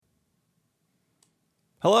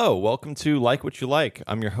Hello, welcome to Like What You Like.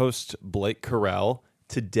 I'm your host, Blake Carell.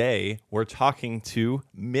 Today, we're talking to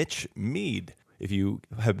Mitch Mead. If you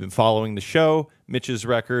have been following the show, Mitch's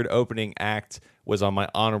record, Opening Act, was on my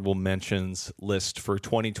honorable mentions list for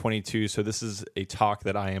 2022. So this is a talk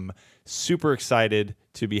that I am super excited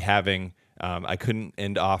to be having. I couldn't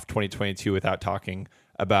end off 2022 without talking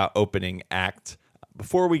about Opening Act.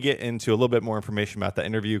 Before we get into a little bit more information about the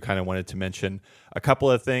interview, kind of wanted to mention a couple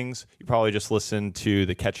of things. You probably just listened to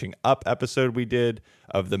the Catching Up episode we did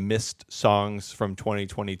of the missed songs from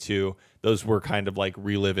 2022. Those were kind of like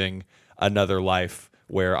reliving another life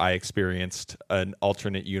where I experienced an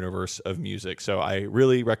alternate universe of music. So I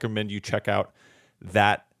really recommend you check out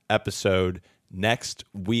that episode. Next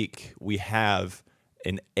week, we have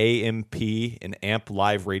an an AMP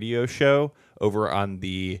live radio show over on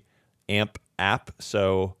the AMP app.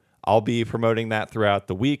 So I'll be promoting that throughout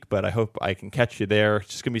the week, but I hope I can catch you there. It's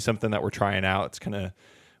just going to be something that we're trying out. It's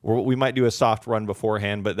we might do a soft run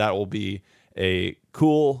beforehand, but that will be a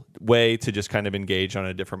cool way to just kind of engage on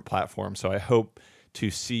a different platform. So I hope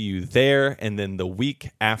to see you there. And then the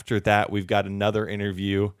week after that, we've got another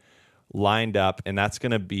interview lined up, and that's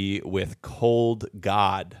going to be with Cold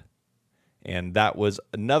God. And that was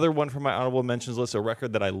another one from my honorable mentions list, a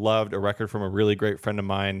record that I loved, a record from a really great friend of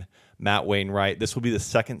mine, Matt Wainwright. This will be the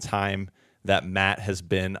second time that Matt has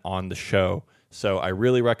been on the show. So I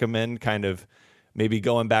really recommend kind of maybe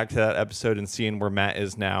going back to that episode and seeing where Matt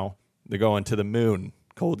is now. They're going to the moon,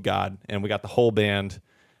 Cold God. And we got the whole band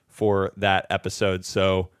for that episode.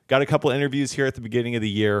 So got a couple interviews here at the beginning of the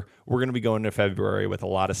year. We're going to be going to February with a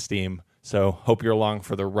lot of steam. So hope you're along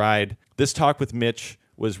for the ride. This talk with Mitch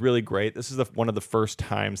was really great. This is one of the first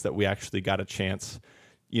times that we actually got a chance,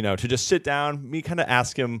 to just sit down, me kind of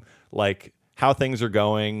ask him like how things are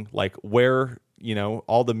going, like where,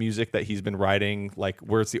 all the music that he's been writing, like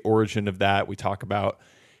where's the origin of that. We talk about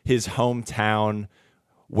his hometown,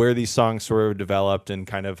 where these songs sort of developed, and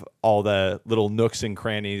kind of all the little nooks and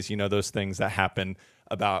crannies, those things that happen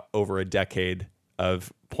about over a decade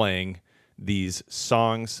of playing these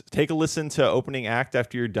songs. Take a listen to Opening Act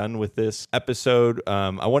after you're done with this episode.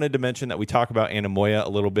 I wanted to mention that we talk about Anemoia a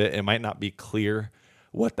little bit. It might not be clear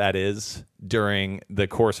what that is during the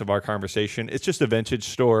course of our conversation. It's just a vintage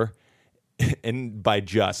store, and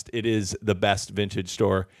it is the best vintage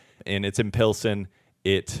store, and it's in Pilsen.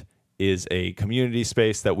 It is a community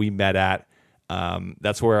space that we met at.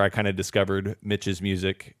 That's where I kind of discovered Mitch's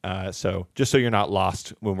music. So just so you're not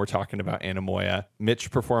lost when we're talking about Anemoia,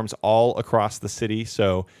 Mitch performs all across the city.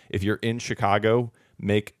 So if you're in Chicago,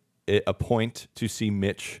 make it a point to see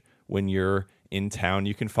Mitch when you're in town.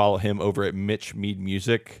 You can follow him over at Mitch Mead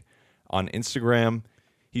Music on Instagram.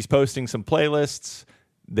 He's posting some playlists.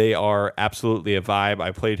 They are absolutely a vibe.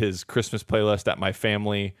 I played his Christmas playlist at my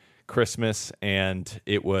family Christmas, and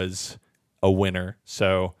it was a winner.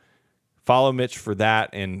 So follow Mitch for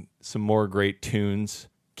that and some more great tunes.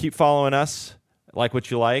 Keep following us. Like What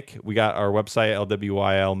You Like. We got our website,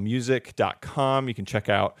 lwylmusic.com. You can check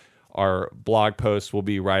out our blog posts. We'll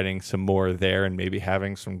be writing some more there and maybe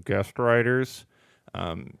having some guest writers.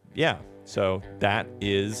 So that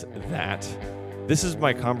is that. This is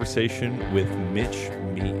my conversation with Mitch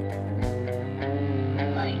Mead.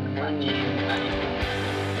 Like what you like.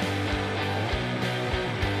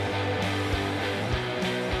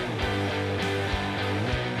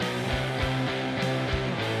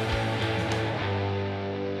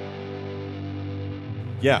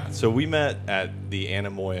 Yeah, so we met at the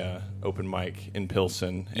Anemoia open mic in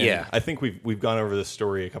Pilsen. And Yeah. I think we've gone over this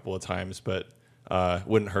story a couple of times, but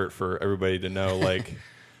wouldn't hurt for everybody to know, like,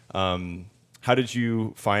 how did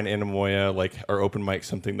you find Anemoia, like, are open mic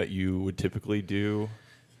something that you would typically do?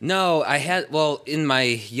 No, in my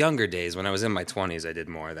younger days, when I was in my 20s, I did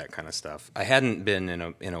more of that kind of stuff. I hadn't been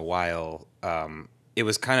in a while. It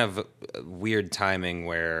was kind of weird timing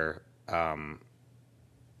where,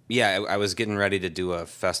 I was getting ready to do a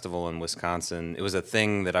festival in Wisconsin. It was a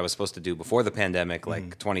thing that I was supposed to do before the pandemic,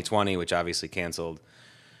 like 2020, which obviously canceled.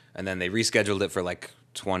 And then they rescheduled it for like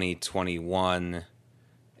 2021.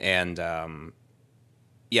 And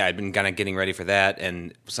I'd been kind of getting ready for that.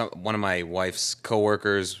 And one of my wife's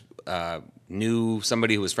coworkers knew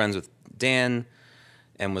somebody who was friends with Dan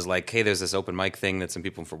and was like, hey, there's this open mic thing that some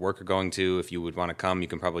people from work are going to. If you would want to come, you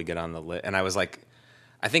can probably get on the list. And I was like,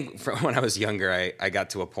 I think from when I was younger, I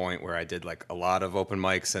got to a point where I did like a lot of open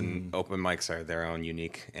mics, and open mics are their own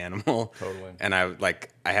unique animal. Totally. And I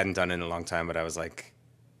hadn't done it in a long time, but I was like,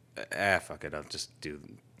 fuck it, I'll just do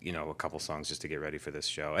a couple songs just to get ready for this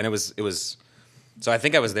show. And it was. So I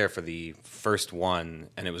think I was there for the first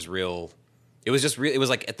one, and it was real. It was just real. It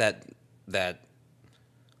was like at that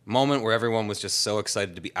moment where everyone was just so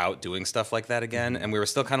excited to be out doing stuff like that again, and we were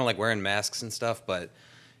still kind of like wearing masks and stuff, but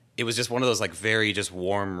it was just one of those like very just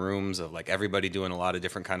warm rooms of like everybody doing a lot of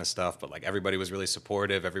different kind of stuff, but like everybody was really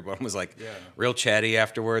supportive. Everyone was like real chatty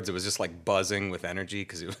afterwards. It was just like buzzing with energy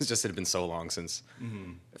because it had been so long since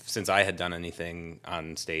I had done anything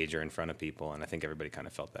on stage or in front of people, and I think everybody kind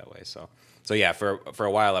of felt that way. So yeah, for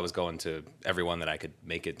a while I was going to everyone that I could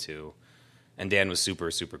make it to, and Dan was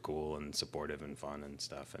super super cool and supportive and fun and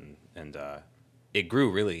stuff, and it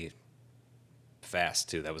grew really fast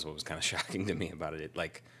too. That was what was kind of shocking to me about it.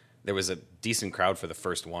 Like, there was a decent crowd for the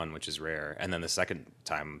first one, which is rare, and then the second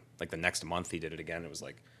time, like the next month he did it again, it was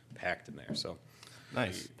like packed in there. So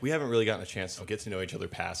nice. We haven't really gotten a chance to get to know each other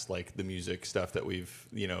past like the music stuff that we've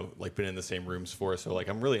like been in the same rooms for. So like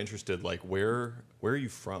I'm really interested. Like where are you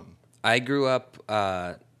from? I grew up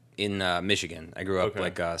in Michigan. I grew up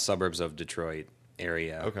like suburbs of Detroit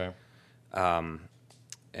area. Okay.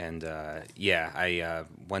 And I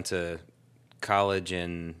went to college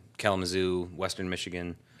in Kalamazoo, Western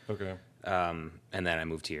Michigan. Okay. And then I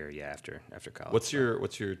moved here, after college. What's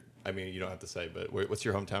your? I mean, you don't have to say, but what's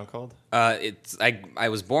your hometown called? I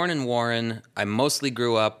was born in Warren. I mostly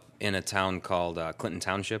grew up in a town called Clinton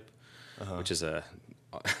Township, which is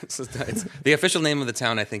it's the official name of the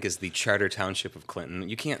town. I think is the Charter Township of Clinton.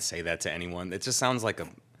 You can't say that to anyone. It just sounds like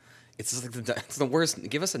it's the worst.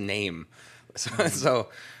 Give us a name.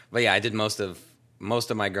 But yeah, I did most of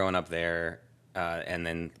my growing up there. And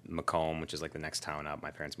then Macomb, which is like the next town up. My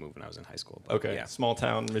parents moved when I was in high school. But okay, small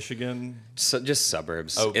town, Michigan. So just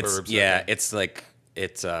suburbs. Oh, burbs. Yeah, okay. it's like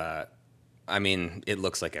I mean, it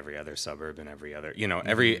looks like every other suburb and every other,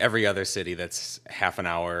 every other city that's half an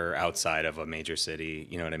hour outside of a major city.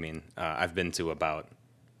 You know what I mean? I've been to about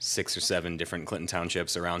 6 or 7 different Clinton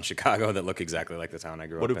townships around Chicago that look exactly like the town I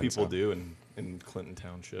grew up in. What do people do in Clinton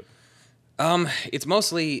Township? It's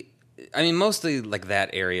mostly like that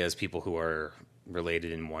area is people who are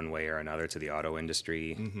related in one way or another to the auto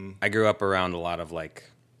industry. Mm-hmm. I grew up around a lot of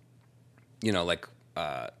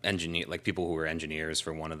engineer, like people who were engineers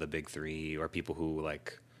for one of the big 3, or people who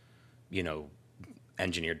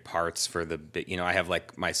engineered parts for the big. I have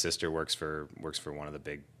like my sister works for one of the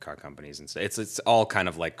big car companies, and so it's all kind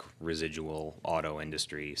of like residual auto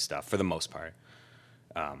industry stuff for the most part.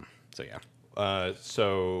 So yeah.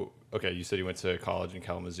 Okay, you said you went to college in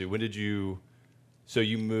Kalamazoo. When did you? So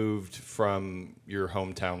you moved from your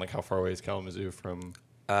hometown. Like, how far away is Kalamazoo from?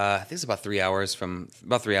 I think it's about 3 hours from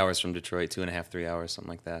Detroit, 2.5, 3 hours, something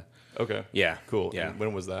like that. Okay. Yeah. Cool. Yeah. And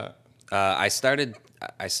when was that? I started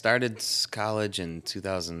college in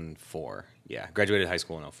 2004. Yeah, graduated high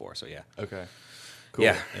school in 2004. So yeah. Okay. Cool.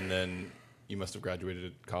 Yeah. And then you must have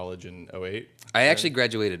graduated college in 2008? I actually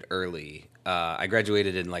graduated early. I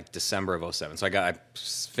graduated in like December of 2007. So I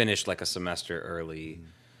finished like a semester early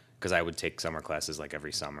because I would take summer classes like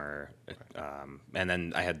every summer. And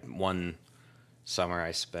then I had one summer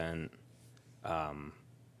I spent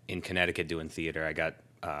in Connecticut doing theater. I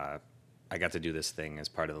got to do this thing as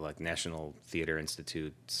part of the like National Theater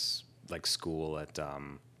Institute's like school at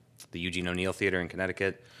the Eugene O'Neill Theater in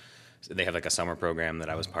Connecticut. So they have like a summer program that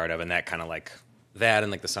I was part of, and that kind of like that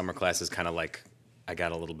and like the summer classes kind of like I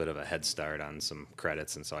got a little bit of a head start on some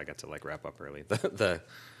credits, and so I got to like wrap up early.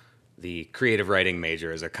 The creative writing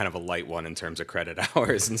major is a kind of a light one in terms of credit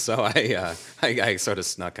hours, and so I sort of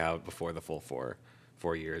snuck out before the full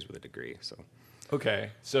four years with a degree. So okay,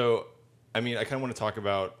 so I mean, I kind of want to talk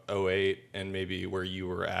about 2008 and maybe where you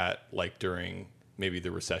were at like during maybe the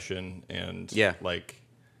recession and like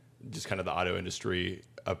just kind of the auto industry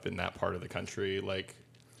up in that part of the country. Like,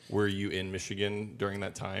 were you in Michigan during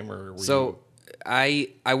that time, or were you? I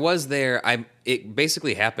was there. It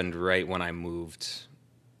basically happened right when I moved,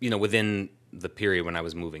 within the period when I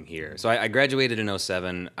was moving here. So I graduated in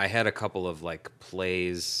 2007. I had a couple of like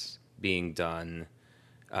plays being done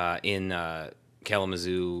in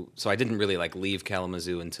Kalamazoo. So I didn't really like leave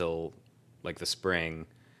Kalamazoo until like the spring.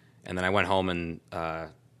 And then I went home and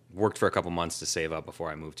worked for a couple months to save up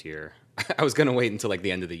before I moved here. I was going to wait until like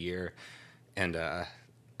the end of the year. And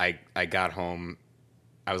I got home.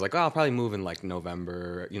 I was like, I'll probably move in like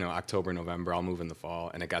November, October, November. I'll move in the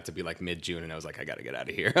fall. And it got to be like mid-June, and I was like, I got to get out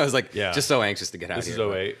of here. I was like, just so anxious to get out of here. This is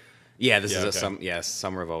 2008? Yeah, this is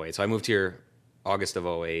summer of 2008. So I moved here August of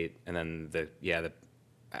 2008. And then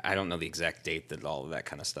I don't know the exact date that all of that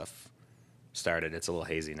kind of stuff started. It's a little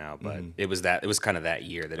hazy now, but it was kind of that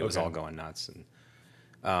year that it was all going nuts.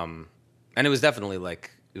 And it was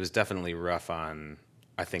definitely rough on,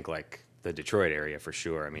 I think, like the Detroit area for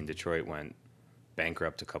sure. I mean, Detroit went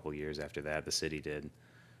bankrupt a couple years after that. The city did.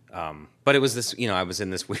 But it was this, I was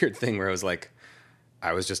in this weird thing where I was like,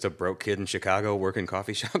 I was just a broke kid in Chicago working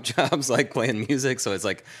coffee shop jobs, like playing music. So it's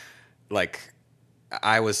like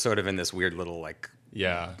I was sort of in this weird little like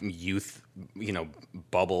Yeah. youth,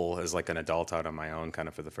 bubble as like an adult out on my own, kind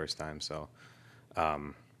of for the first time. So,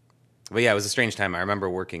 but yeah, it was a strange time. I remember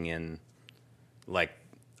working in, like,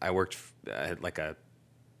 I worked for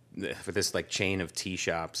this like chain of tea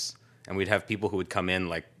shops, and we'd have people who would come in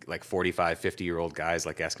like 45, 50-year-old guys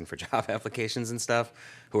like asking for job applications and stuff,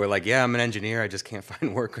 who were like, yeah, I'm an engineer, I just can't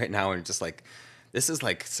find work right now, and just like, this is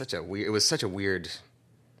like it was such a weird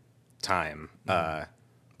time.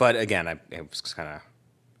 But again, I was kind of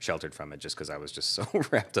sheltered from it just because I was just so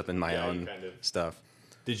wrapped up in my own kind of- stuff.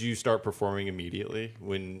 Did you start performing immediately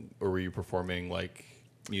or were you performing like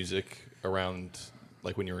music around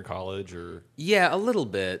like when you were in college or? Yeah, a little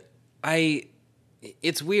bit.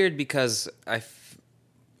 It's weird because I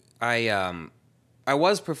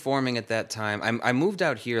was performing at that time. I moved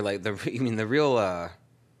out here like the real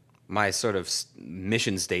my sort of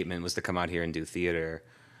mission statement was to come out here and do theater,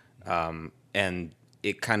 and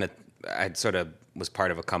it kind of I sort of was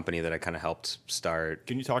part of a company that I kind of helped start.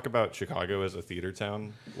 Can you talk about Chicago as a theater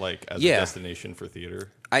town, like as Yeah. a destination for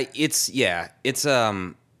theater? It's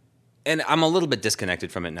and I'm a little bit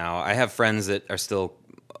disconnected from it now. I have friends that are still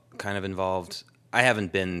kind of involved. I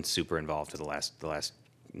haven't been super involved for the last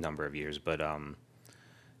number of years, but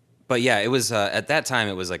yeah, it was at that time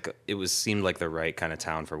it seemed like the right kind of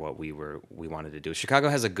town for what we wanted to do. Chicago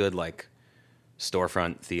has a good like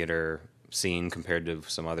storefront theater scene compared to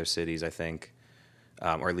some other cities, I think,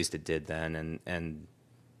 or at least it did then. And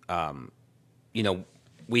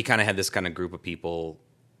we kind of had this kind of group of people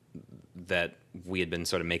that we had been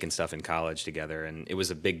sort of making stuff in college together, and it was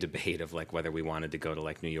a big debate of like whether we wanted to go to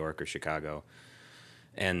like New York or Chicago.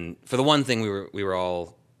 And for the one thing, we were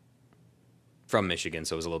all from Michigan,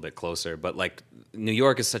 so it was a little bit closer. But like New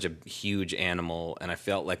York is such a huge animal, and I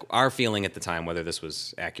felt like our feeling at the time, whether this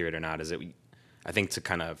was accurate or not, is that I think to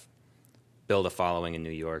kind of build a following in New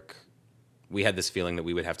York, we had this feeling that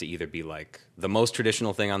we would have to either be like the most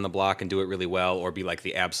traditional thing on the block and do it really well, or be like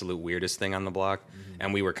the absolute weirdest thing on the block. Mm-hmm.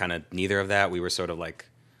 And we were kind of neither of that. We were sort of like,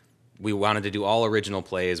 we wanted to do all original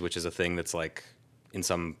plays, which is a thing that's like in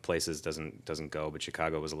some places doesn't go, but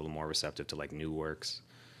Chicago was a little more receptive to like new works.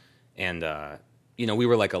 And we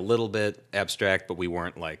were like a little bit abstract, but we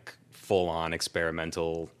weren't like full on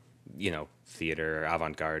experimental, theater,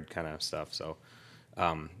 avant-garde kind of stuff. So,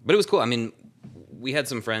 but it was cool. I mean, we had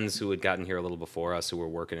some friends who had gotten here a little before us who were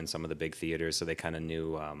working in some of the big theaters, so they kind of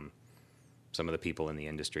knew some of the people in the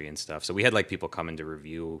industry and stuff. So we had like people coming to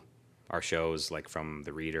review our shows, like from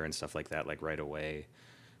the Reader and stuff like that, like right away,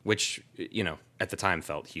 which, at the time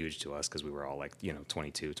felt huge to us because we were all like,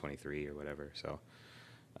 22, 23 or whatever. So,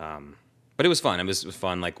 but it was fun. It was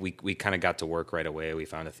fun. Like we kind of got to work right away. We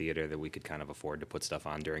found a theater that we could kind of afford to put stuff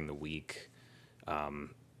on during the week.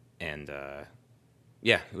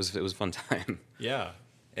 Yeah, it was a fun time. Yeah.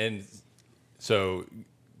 And so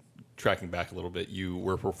tracking back a little bit, you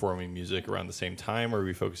were performing music around the same time, or were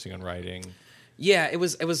you focusing on writing? Yeah, it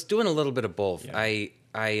was doing a little bit of both. Yeah.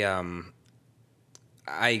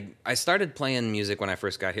 I started playing music when I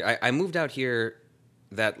first got here. I moved out here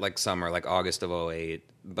that like summer, like August of 2008,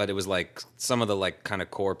 but it was like some of the like kind of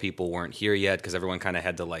core people weren't here yet because everyone kind of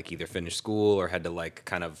had to like either finish school or had to like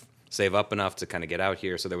kind of save up enough to kind of get out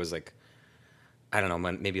here. So there was like, I don't know,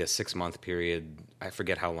 maybe a 6-month period. I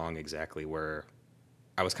forget how long exactly, where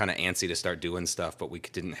I was kind of antsy to start doing stuff, but we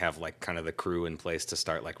didn't have like kind of the crew in place to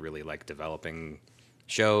start like really like developing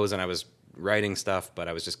shows. And I was writing stuff, but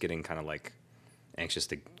I was just getting kind of like anxious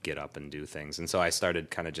to get up and do things. And so I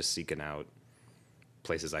started kind of just seeking out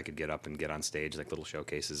places I could get up and get on stage, like little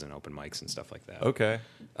showcases and open mics and stuff like that. Okay.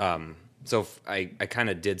 So I kind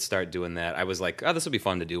of did start doing that. I was like, oh, this will be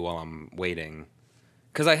fun to do while I'm waiting.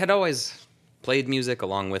 Because I had always played music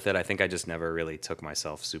along with it. I think I just never really took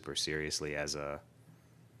myself super seriously as a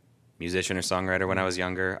musician or songwriter when I was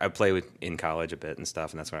younger. I played in college a bit and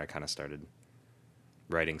stuff, and that's when I kind of started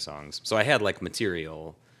writing songs. So I had like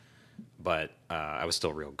material, but I was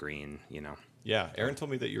still real green, Yeah. Aaron told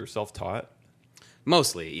me that you were self-taught.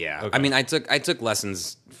 Mostly, yeah. Okay. I mean, I took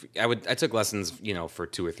lessons. I took lessons, for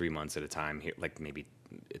 2 or 3 months at a time here, like maybe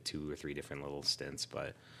 2 or 3 different little stints.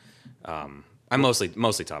 But I mostly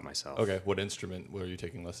taught myself. Okay. What instrument were you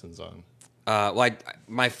taking lessons on? Well,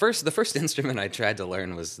 the first instrument I tried to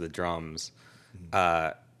learn was the drums,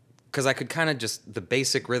 because I could kind of just the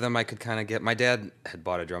basic rhythm I could kind of get. My dad had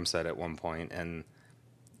bought a drum set at one point, and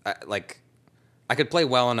I could play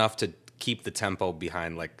well enough to keep the tempo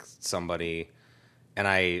behind like somebody. And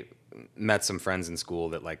I met some friends in school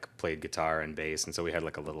that like played guitar and bass, and so we had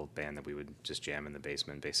like a little band that we would just jam in the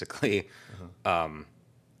basement, basically.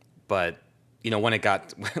 But when it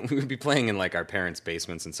got, we would be playing in like our parents'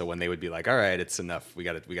 basements, and so when they would be like, "All right, it's enough. We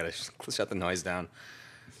gotta shut the noise down,"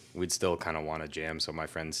 we'd still kind of want to jam. So my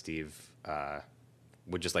friend Steve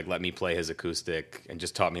would just like let me play his acoustic and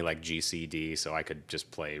just taught me like G, C, D, so I could just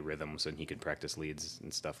play rhythms and he could practice leads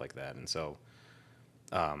and stuff like that. And so,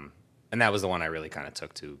 and that was the one I really kind of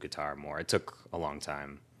took to guitar more. It took a long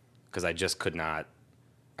time because I just could not.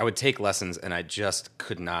 I would take lessons and I just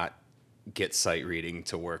could not get sight reading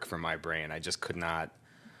to work for my brain. I just could not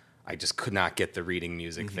get the reading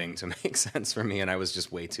music thing to make sense for me, and I was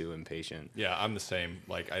just way too impatient. Yeah, I'm the same.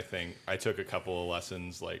 Like, I think I took a couple of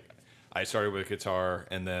lessons. Like, I started with guitar,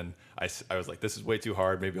 and then I was like, this is way too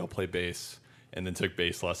hard. Maybe I'll play bass, and then took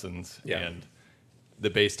bass lessons. Yeah. And the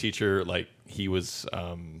bass teacher, like, he was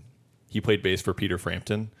he played bass for Peter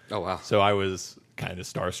Frampton. Oh, wow. So I was kind of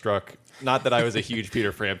starstruck. Not that I was a huge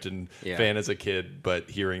Peter Frampton fan as a kid, but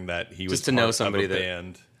hearing that he was Just to know part somebody of a that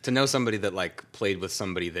band. To know somebody that like played with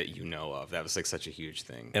somebody that you know of, that was like such a huge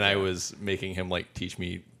thing. And I was making him like teach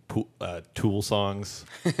me Tool songs.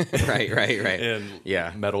 right. And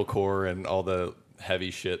Yeah. metalcore and all the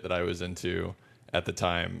heavy shit that I was into at the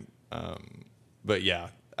time. But yeah,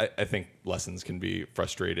 I think lessons can be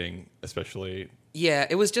frustrating, especially. Yeah,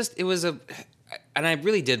 it was and I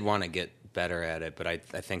really did want to get better at it, but I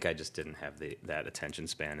think I just didn't have that attention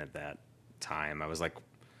span at that time. I was like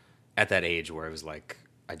at that age where it was like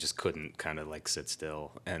I just couldn't kind of like sit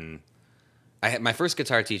still. And my first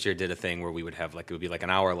guitar teacher did a thing where we would have like, it would be like an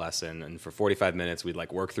hour lesson, and for 45 minutes we'd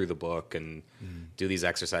like work through the book and do these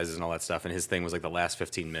exercises and all that stuff. And his thing was like the last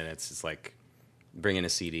 15 minutes, it's like bring in a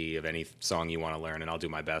CD of any song you want to learn, and I'll do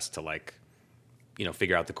my best to like,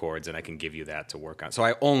 figure out the chords, and I can give you that to work on. So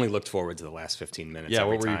I only looked forward to the last 15 minutes. Yeah,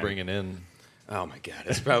 every what were you time. bringing in? Oh my God,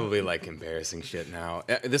 it's probably like embarrassing shit now.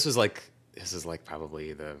 This is like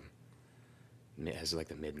probably the mid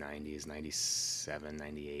 90s, 97,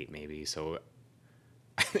 98 maybe. So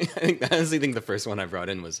I honestly think the first one I brought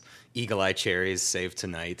in was Eagle Eye Cherry's Save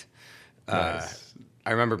Tonight. Nice.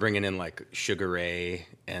 I remember bringing in like Sugar Ray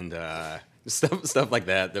and stuff like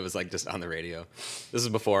that was like just on the radio. This is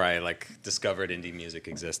before I like discovered indie music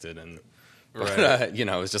existed, and Right.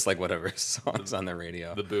 it was just like whatever songs on the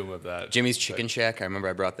radio. The boom of that. Jimmy's Chicken Shack. I remember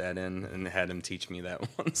I brought that in and had him teach me that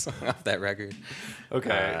one song off that record.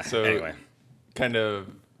 Okay, so anyway, kind of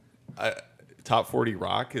top 40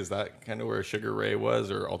 rock, is that kind of where Sugar Ray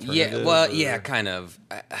was, or alternative? yeah, well, or? yeah, kind of.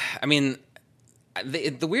 I mean,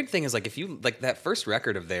 the weird thing is like if you like that first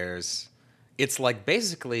record of theirs, it's like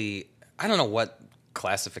basically I don't know what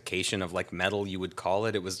classification of like metal you would call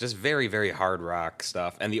it. It was just very, very hard rock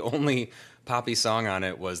stuff, and the only poppy song on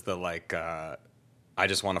it was the like I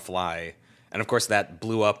Just Want to Fly, and of course that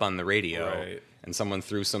blew up on the radio. Right. And someone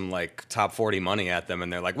threw some like top 40 money at them,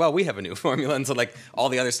 and they're like, "Well, we have a new formula." And so like all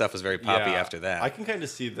the other stuff was very poppy after that. I can kind of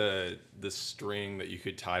see the string that you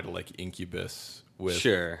could tie to like Incubus with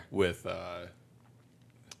Sure. with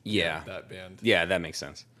yeah, that band, yeah, that makes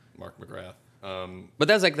sense. Mark McGrath. But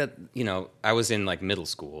that's like that. I was in like middle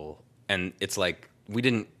school, and it's like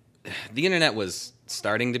the internet was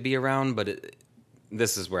starting to be around, but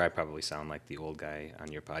this is where I probably sound like the old guy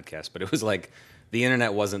on your podcast. But it was like the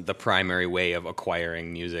internet wasn't the primary way of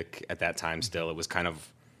acquiring music at that time. Still, it was kind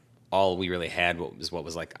of all we really had what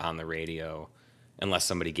was like on the radio, unless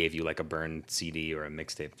somebody gave you like a burned CD or a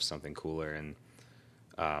mixtape of something cooler. And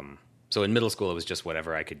so in middle school, it was just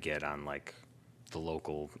whatever I could get on like the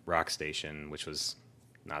local rock station, which was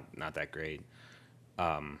not that great.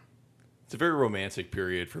 It's a very romantic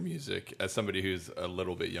period for music. As somebody who's a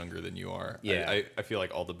little bit younger than you are, Yeah. I feel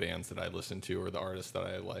like all the bands that I listen to or the artists that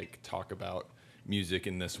I like talk about music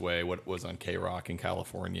in this way. What was on K-Rock in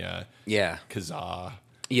California, Yeah. Kazaa,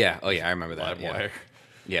 Yeah. Oh, yeah. I remember that. Livewire,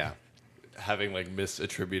 Yeah. having like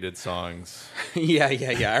misattributed songs. Yeah.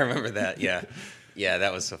 I remember that. Yeah. Yeah,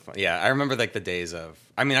 that was so fun. Yeah, I remember like the days of.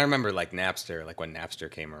 I mean, I remember like Napster, like when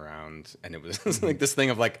Napster came around, and it was like this thing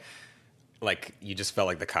of like you just felt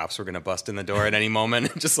like the cops were gonna bust in the door at any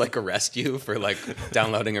moment and just like arrest you for like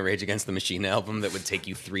downloading a Rage Against the Machine album that would take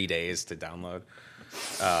you 3 days to download.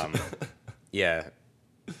 Yeah,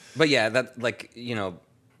 but yeah, that like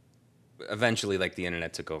eventually like the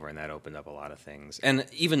internet took over and that opened up a lot of things, and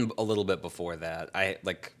even a little bit before that,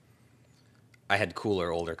 I had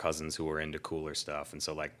cooler older cousins who were into cooler stuff, and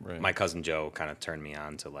so like Right. my cousin Joe kind of turned me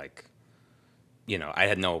on to like, I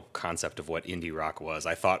had no concept of what indie rock was.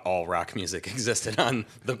 I thought all rock music existed on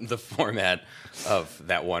the format of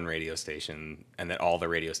that one radio station, and that all the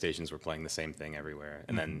radio stations were playing the same thing everywhere.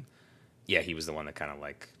 And then, yeah, he was the one that kind of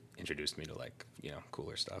like introduced me to like,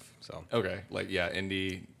 cooler stuff. So Okay, like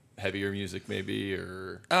indie heavier music maybe,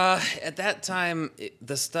 or at that time,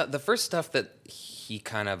 the first stuff that he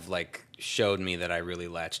kind of like showed me that I really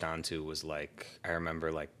latched onto was like, I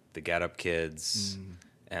remember like the Get Up Kids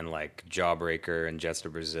and like Jawbreaker and Jets to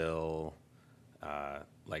Brazil,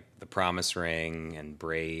 like The Promise Ring and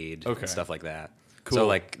Braid Okay. and stuff like that. Cool. So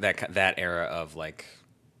like that era of like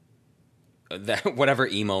that whatever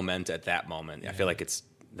emo meant at that moment. I feel like it's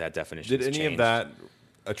that definition. did any changed. of that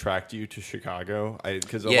attract you to Chicago?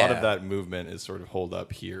 Because a lot of Yeah. that movement is sort of holed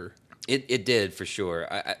up here. It did for sure.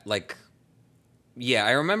 I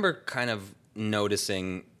I remember kind of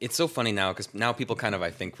noticing. It's so funny now because now people kind of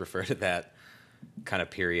I think refer to that kind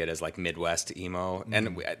of period as like Midwest emo,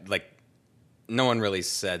 and like no one really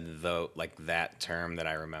said that term that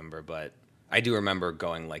I remember, but I do remember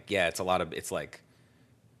going like, yeah, it's like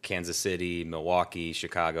Kansas City, Milwaukee,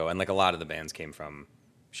 Chicago, and like a lot of the bands came from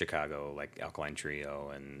Chicago, like Alkaline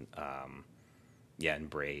Trio and and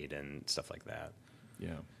Braid and stuff like that.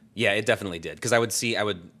 Yeah. Yeah, it definitely did. Because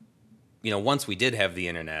once we did have the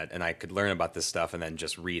internet and I could learn about this stuff and then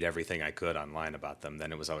just read everything I could online about them,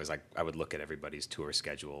 then it was always like I would look at everybody's tour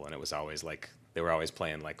schedule and it was always like they were always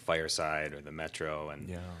playing like Fireside or the Metro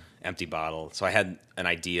and Empty Bottle. So I had an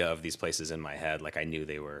idea of these places in my head. Like I knew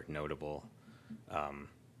they were notable.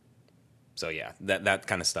 So yeah, that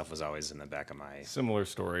kind of stuff was always in the back of my... Similar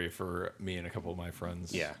story for me and a couple of my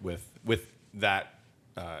friends. Yeah. With that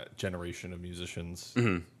generation of musicians.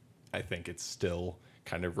 I think it's still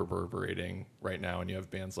kind of reverberating right now, and you have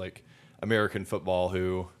bands like American Football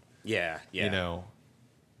who, Yeah.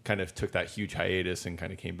 kind of took that huge hiatus and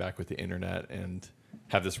kind of came back with the internet and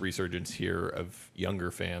have this resurgence here of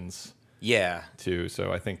younger fans Yeah. too.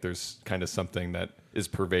 So I think there's kind of something that is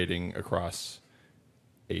pervading across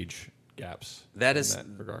age gaps. That in is- that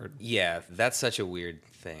regard. Yeah, that's such a weird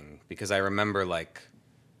thing because I remember like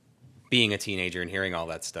being a teenager and hearing all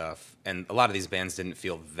that stuff, and a lot of these bands didn't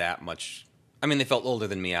feel that much. I mean, they felt older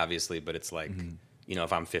than me, obviously, but it's like,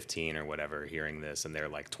 if I'm 15 or whatever, hearing this, and they're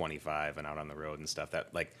like 25 and out on the road and stuff,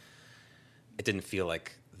 that like, it didn't feel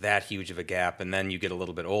like that huge of a gap. And then you get a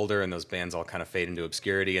little bit older, and those bands all kind of fade into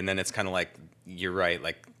obscurity, and then it's kind of like, you're right,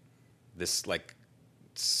 like this like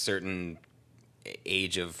certain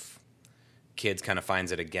age of kids kind of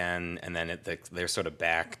finds it again, and then they're sort of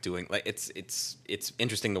back doing like it's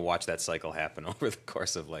interesting to watch that cycle happen over the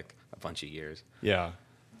course of like a bunch of years. Yeah.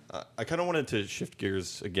 I kind of wanted to shift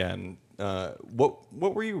gears again. What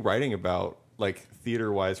were you writing about, like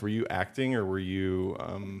theater wise? Were you acting, or were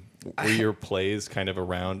your plays kind of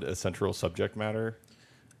around a central subject matter?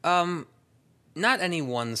 Not any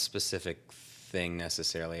one specific thing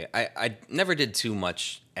necessarily. I never did too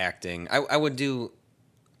much acting. I would do.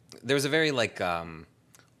 There was a very like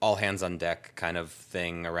all hands on deck kind of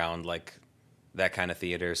thing around like that kind of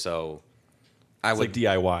theater. So I It's would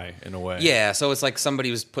like DIY in a way. Yeah, so it's like somebody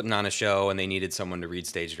was putting on a show and they needed someone to read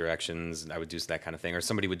stage directions, and I would do that kind of thing. Or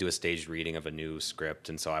somebody would do a staged reading of a new script,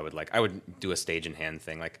 and so I would do a stage in hand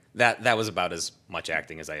thing. Like that was about as much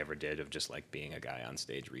acting as I ever did, of just like being a guy on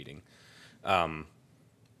stage reading.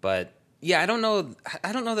 But yeah, I don't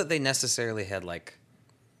know that they necessarily had like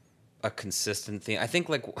a consistent theme. I think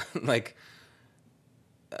like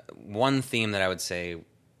one theme that I would say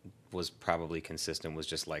was probably consistent was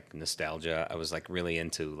just like nostalgia. I was like really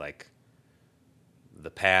into like the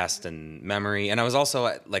past and memory, and I was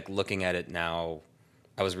also like looking at it now.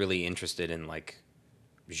 I was really interested in like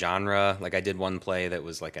genre. Like I did one play that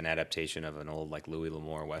was like an adaptation of an old like Louis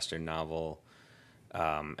L'Amour Western novel,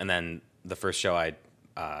 and then the first show I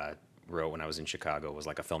wrote when I was in Chicago was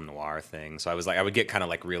like a film noir thing. So I was like, I would get kind of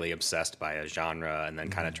like really obsessed by a genre and then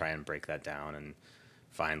kind of try and break that down and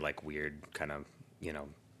find like weird kind of,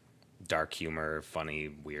 dark humor, funny,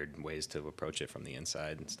 weird ways to approach it from the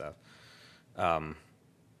inside and stuff.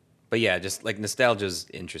 But yeah, just like nostalgia's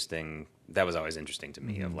interesting. That was always interesting to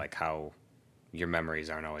me, of like how your memories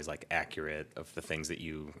aren't always like accurate of the things that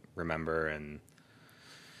you remember. And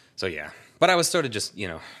so, yeah, but I was sort of just,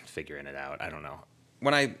 figuring it out. I don't know.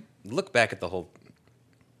 When I look back at the whole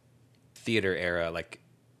theater era, like,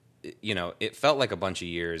 it felt like a bunch of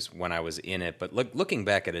years when I was in it, but looking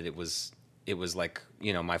back at it, it was like,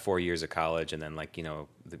 my 4 years of college, and then like,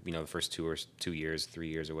 the first 3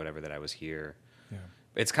 years or whatever that I was here. Yeah.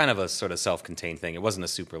 It's kind of a sort of self-contained thing. It wasn't a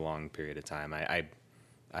super long period of time.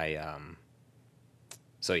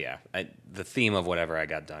 So yeah, the theme of whatever I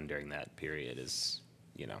got done during that period is,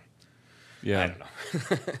 Yeah. I don't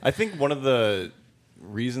know. I think one of the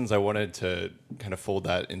reasons I wanted to kind of fold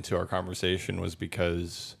that into our conversation was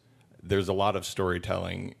because there's a lot of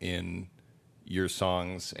storytelling in your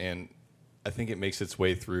songs, and I think it makes its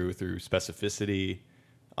way through specificity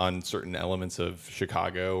on certain elements of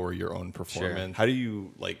Chicago or your own performance. How do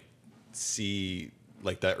you like see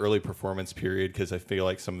like that early performance period? Because I feel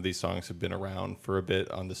like some of these songs have been around for a bit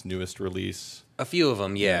on this newest release. A few of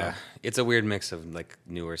them, yeah. It's a weird mix of like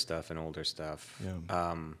newer stuff and older stuff.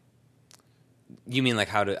 Yeah. You mean like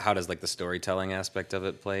how does like the storytelling aspect of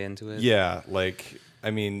it play into it? Yeah, like I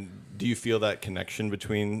mean, do you feel that connection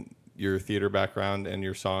between your theater background and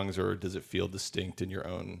your songs, or does it feel distinct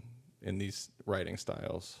in these writing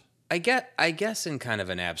styles? I guess in kind of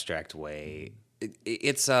an abstract way.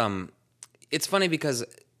 It's funny because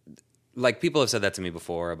like people have said that to me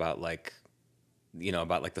before about like, you know,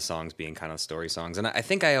 about like the songs being kind of story songs, and I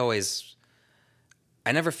think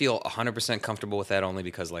I never feel 100% comfortable with that, only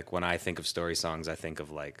because like when I think of story songs, I think of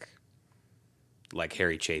like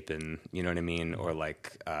Harry Chapin, you know what I mean, or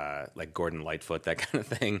like Gordon Lightfoot, that kind of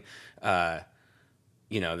thing.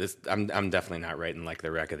 You know, this I'm definitely not writing like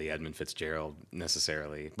the wreck of the Edmund Fitzgerald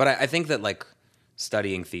necessarily, but I think that like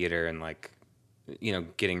studying theater and like, you know,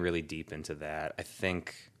 getting really deep into that, I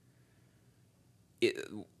think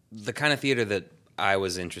the kind of theater that I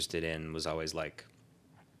was interested in was always like,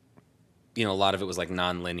 you know, a lot of it was like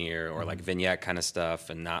non-linear or like vignette kind of stuff,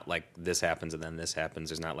 and not like this happens and then this happens.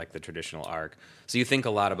 There's not like the traditional arc. So you think a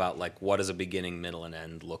lot about like what does a beginning, middle, and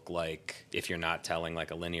end look like if you're not telling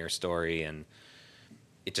like a linear story, and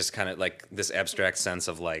it just kind of like this abstract sense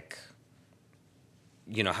of like,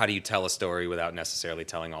 you know, how do you tell a story without necessarily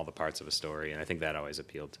telling all the parts of a story? And I think that always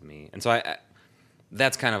appealed to me. And so I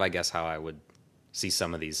that's kind of, I guess, how I would see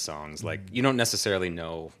some of these songs. Like, you don't necessarily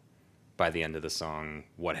know by the end of the song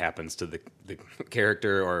what happens to the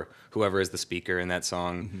character or whoever is the speaker in that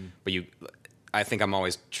song, but I think I'm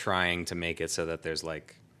always trying to make it so that there's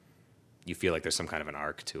like, you feel like there's some kind of an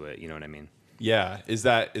arc to it. You know what I mean? Yeah. Is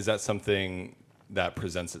that something that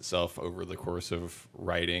presents itself over the course of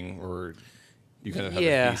writing, or you kind of have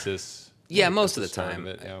a thesis? Yeah, like, most of at the start time. of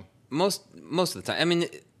it? Yeah. Most of the time. I mean,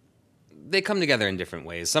 they come together in different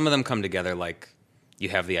ways. Some of them come together like you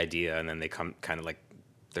have the idea, and then they come kind of like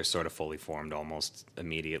they're sort of fully formed almost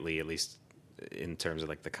immediately, at least in terms of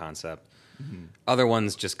like the concept. Other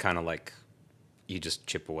ones just kind of like you just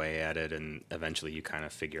chip away at it, and eventually you kind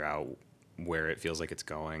of figure out where it feels like it's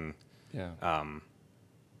going. Yeah.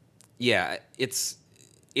 Yeah, it's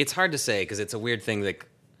hard to say because it's a weird thing, like,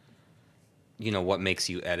 you know, what makes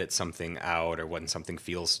you edit something out or when something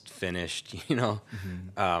feels finished, you know?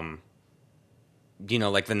 You know,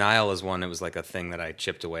 like the Nile is one, it was like a thing that I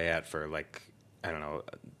chipped away at for like, I don't know,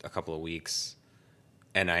 a couple of weeks.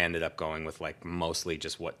 And I ended up going with like mostly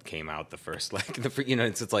just what came out the first, like, you know,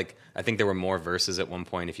 it's like, I think there were more verses at one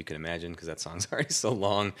point, if you can imagine, because that song's already so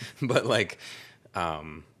long. But like,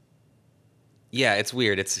 yeah, it's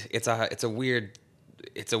weird. It's a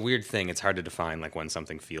weird thing. It's hard to define like when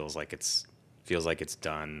something feels like it's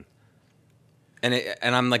done.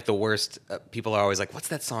 And I'm like the worst. People are always like, "What's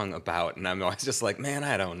that song about?" And I'm always just like, "Man,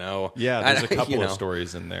 I don't know." Yeah, there's a couple you know. of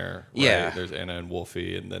stories in there. Right? Yeah, there's Anna and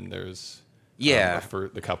Wolfie, and then there's for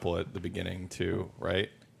the couple at the beginning too, right?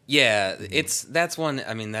 Yeah, that's one.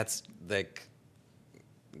 I mean, that's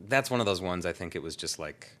one of those ones. I think it was just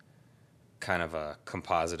like kind of a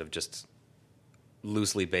composite of just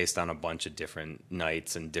loosely based on a bunch of different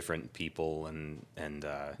nights and different people and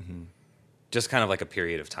just kind of like a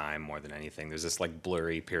period of time more than anything. There's this like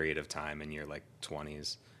blurry period of time in your like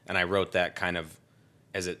 20s, and I wrote that kind of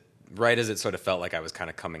as it sort of felt like I was kind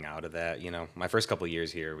of coming out of that. You know, my first couple of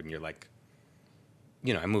years here, when you're like,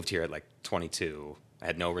 you know, I moved here at like 22. I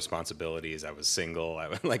had no responsibilities. I was single. I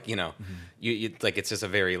was like, you know, you like, it's just a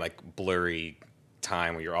very like blurry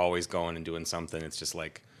time where you're always going and doing something. It's just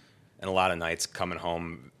like, and a lot of nights coming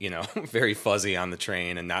home, you know, very fuzzy on the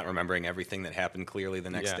train and not remembering everything that happened clearly the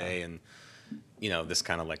next day. And, you know, this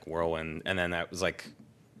kind of like whirlwind. And then that was like,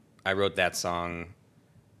 I wrote that song.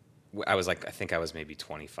 I was like, I think I was maybe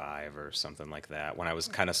 25 or something like that, when I was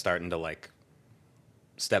kind of starting to like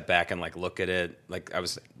step back and like look at it. Like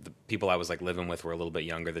the people I was like living with were a little bit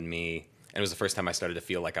younger than me. And it was the first time I started to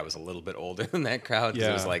feel like I was a little bit older than that crowd. Cause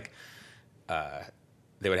it was like,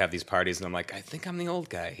 they would have these parties and I'm like, I think I'm the old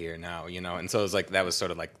guy here now, you know? And so it was like, that was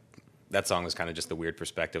sort of like, that song was kind of just the weird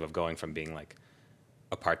perspective of going from being like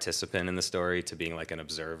a participant in the story to being like an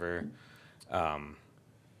observer.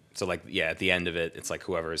 So like, yeah, at the end of it, it's like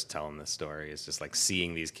whoever is telling this story is just like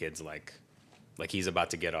seeing these kids like he's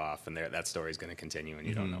about to get off and that story is going to continue and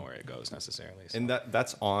you don't know where it goes necessarily. So. And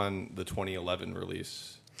that's on the 2011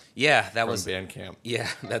 release. Yeah, that from was Bandcamp. Yeah,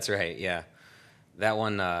 that's right. Yeah. That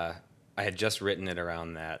one, I had just written it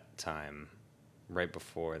around that time, right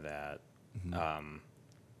before that.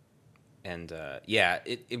 And yeah,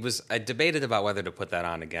 it was. I debated about whether to put that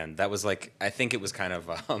on again. That was like, I think it was kind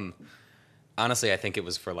of. Honestly, I think it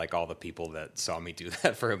was for like all the people that saw me do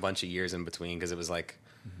that for a bunch of years in between, because it was like.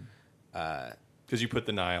 Because you put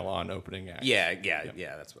the Nile on opening act. Yeah.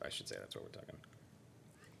 That's what I should say. That's what we're talking.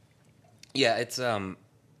 Yeah, it's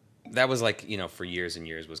that was like, for years and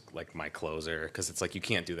years was like my closer, because it's like you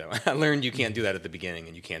can't do that. I learned you can't do that at the beginning,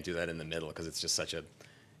 and you can't do that in the middle, because it's just such a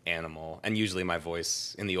animal. And usually my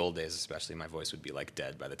voice, in the old days especially, my voice would be like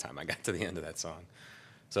dead by the time I got to the end of that song.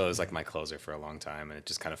 So it was like my closer for a long time, and it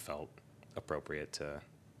just kind of felt appropriate to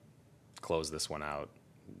close this one out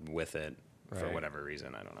with it for Right. whatever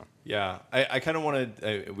reason. I don't know. Yeah, I kind of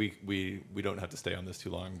wanted. We don't have to stay on this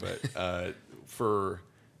too long, but for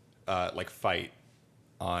like Fight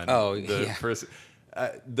on the yeah. first.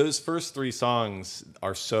 Those first three songs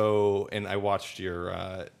are so, and I watched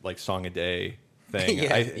your like song a day thing.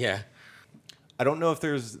 yeah. I don't know if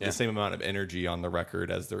there's Yeah. the same amount of energy on the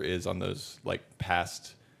record as there is on those like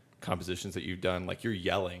past compositions that you've done. Like you're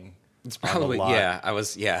yelling. It's on a probably, lot of of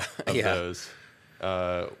those.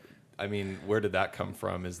 those. I mean, where did that come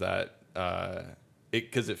from? Is that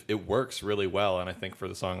because it works really well, and I think for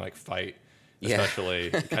the song like Fight, Yeah. especially,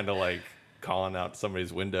 kind of like calling out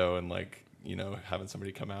somebody's window and like having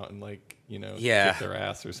somebody come out and like Yeah. kick their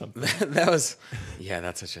ass or something. That was,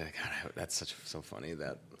 that's such a, God, that's so funny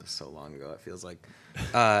that was so long ago. It feels like,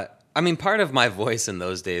 I mean, part of my voice in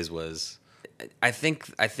those days was, I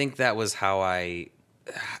think that was how I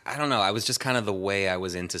don't know. I was just kind of the way I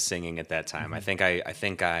was into singing at that time. Mm-hmm. I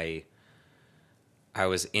think I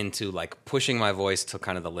was into like pushing my voice to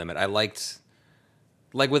kind of the limit. I liked,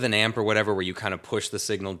 like with an amp or whatever, where you kind of push the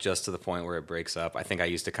signal just to the point where it breaks up. I think I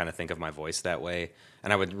used to kind of think of my voice that way,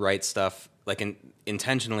 and I would write stuff like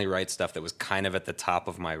intentionally write stuff that was kind of at the top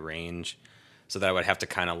of my range, so that I would have to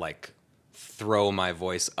kind of like throw my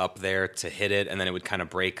voice up there to hit it, and then it would kind of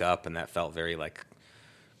break up, and that felt very like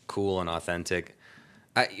cool and authentic.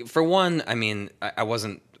 For one, I mean, I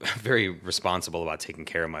wasn't very responsible about taking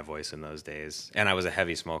care of my voice in those days, and I was a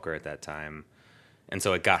heavy smoker at that time. And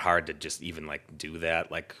so it got hard to just even like do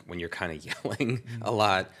that. Like when you're kind of yelling a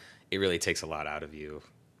lot, it really takes a lot out of you.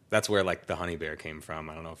 That's where like the Honey Bear came from.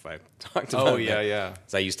 I don't know if I talked about Oh that. yeah.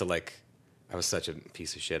 So I used to I was such a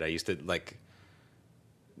piece of shit. I used to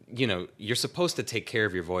you're supposed to take care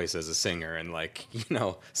of your voice as a singer and like,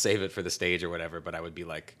 save it for the stage or whatever. But I would be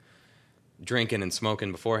like drinking and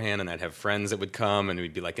smoking beforehand, and I'd have friends that would come, and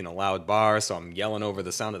we'd be like in a loud bar. So I'm yelling over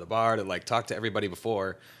the sound of the bar to like talk to everybody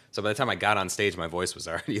before. So by the time I got on stage, my voice was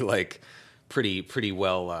already like pretty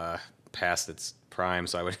well past its prime.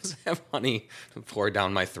 So I would just have honey pour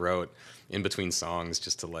down my throat in between songs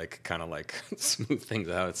just to like kind of like smooth things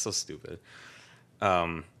out. It's so stupid.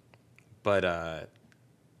 But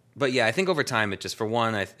yeah, I think over time it just, for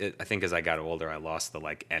one, I think as I got older, I lost the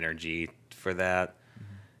like energy for that,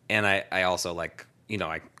 and I also like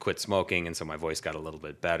I quit smoking, and so my voice got a little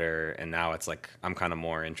bit better, and now it's like I'm kind of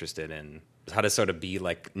more interested in how to sort of be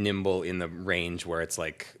like nimble in the range where it's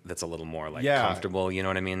like that's a little more like comfortable, you know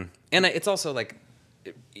what I mean? And it's also like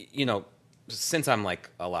since I'm like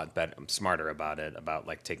a lot better, I'm smarter about it, about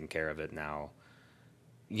like taking care of it now,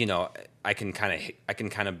 I can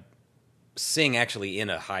kind of sing actually in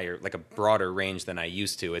a higher, like a broader range than I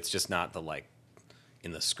used to. It's just not the like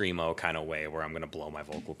in the screamo kind of way where I'm going to blow my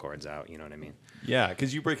vocal cords out, you know what I mean? Yeah,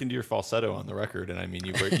 because you break into your falsetto on the record, and I mean,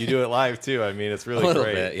 you do it live too. I mean, it's really A little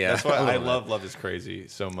great. bit, yeah. That's why A I little love bit. "Love Is Crazy"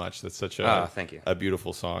 so much. That's such Thank you. a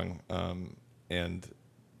beautiful song, and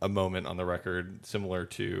a moment on the record similar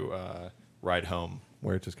to "Ride Home,"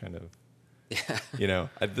 where it just kind of,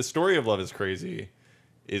 the story of "Love Is Crazy"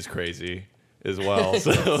 is crazy as well. So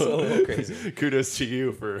It's a little crazy. kudos to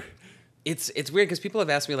you for. It's weird because people have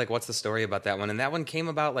asked me like, what's the story about that one? And that one came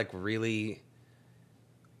about like really.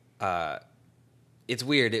 It's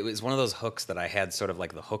weird. It was one of those hooks that I had sort of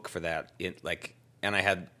like the hook for that. And I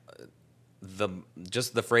had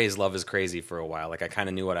just the phrase "love is crazy" for a while. Like I kind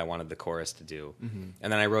of knew what I wanted the chorus to do, and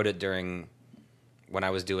then I wrote it when I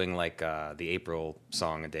was doing like the April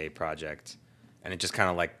Song a Day project, and it just kind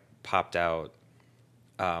of like popped out.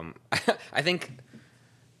 I think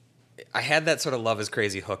I had that sort of "love is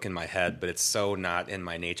crazy" hook in my head, but it's so not in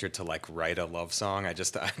my nature to like write a love song. I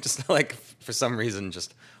just like for some reason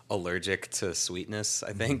just allergic to sweetness,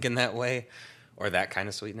 I think, in that way, or that kind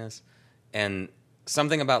of sweetness. And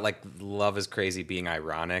something about like "love is crazy" being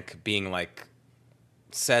ironic, being like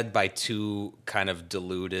said by two kind of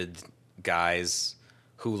deluded guys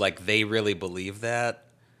who like they really believe that,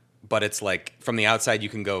 but it's like from the outside you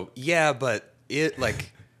can go, yeah, but it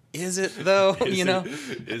like is it though? Is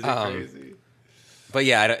it crazy? But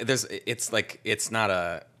yeah, it's like it's not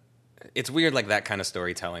a. it's weird, like that kind of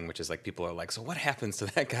storytelling, which is like people are like, so what happens to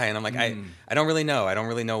that guy? And I'm like, I don't really know. I don't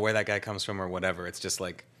really know where that guy comes from or whatever. It's just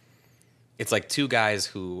like, it's like two guys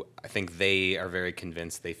who I think they are very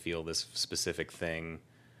convinced they feel this specific thing.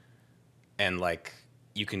 And like,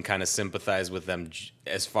 you can kind of sympathize with them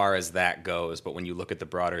as far as that goes. But when you look at the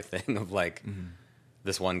broader thing of like,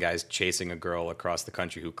 this one guy's chasing a girl across the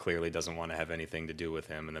country who clearly doesn't want to have anything to do with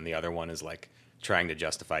him. And then the other one is like trying to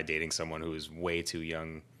justify dating someone who is way too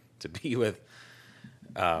young to be with.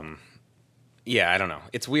 Yeah, I don't know.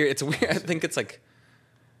 It's weird. It's weird. I think it's like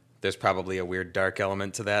there's probably a weird dark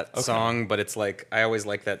element to that song, but it's like I always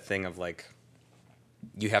like that thing of like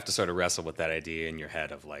you have to sort of wrestle with that idea in your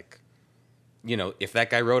head of like, you know, if that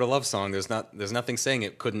guy wrote a love song, there's nothing saying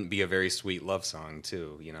it couldn't be a very sweet love song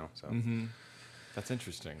too, you know. So That's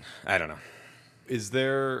interesting. I don't know. Is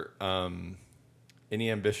there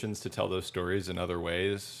any ambitions to tell those stories in other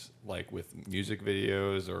ways, like with music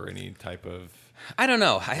videos or any type of? I don't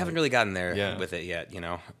know. I haven't really gotten there with it yet, you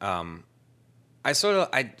know. I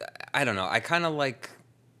don't know. I kind of like,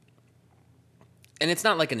 and it's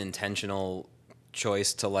not like an intentional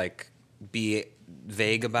choice to like be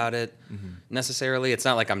vague about it necessarily. It's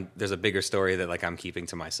not like there's a bigger story that like I'm keeping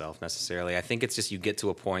to myself necessarily. I think it's just you get to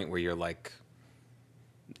a point where you're like,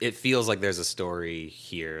 it feels like there's a story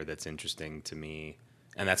here that's interesting to me,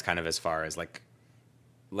 and that's kind of as far as like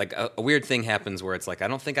a weird thing happens where it's like I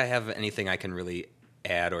don't think I have anything I can really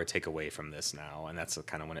add or take away from this now, and that's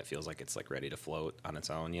kind of when it feels like it's like ready to float on its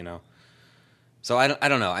own, you know. So I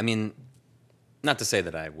don't know. I mean, not to say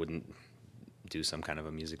that I wouldn't do some kind of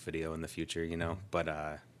a music video in the future, you know, but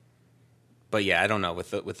yeah, I don't know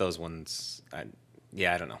with those ones. I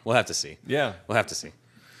don't know. We'll have to see. Yeah, we'll have to see.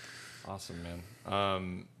 Awesome,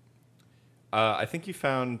 man. I think you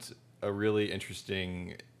found a really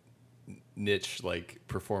interesting niche, like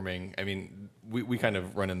performing. I mean, we kind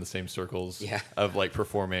of run in the same circles of like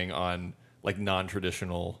performing on like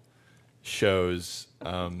non-traditional shows.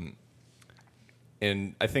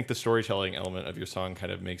 And I think the storytelling element of your song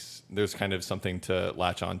kind of there's kind of something to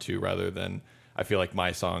latch onto rather than I feel like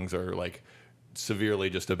my songs are like severely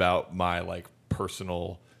just about my like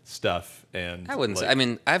personal stuff. And I wouldn't say, I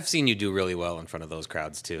mean, I've seen you do really well in front of those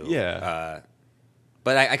crowds too. Yeah.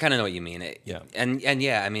 But I kind of know what you mean. Yeah. And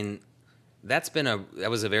yeah, I mean, that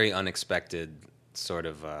was a very unexpected sort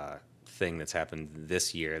of thing that's happened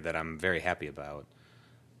this year that I'm very happy about.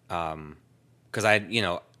 'Cause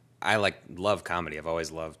I like love comedy. I've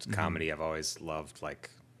always loved comedy. I've always loved like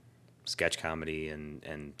sketch comedy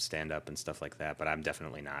and stand up and stuff like that. But I'm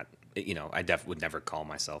definitely not, you know, I would never call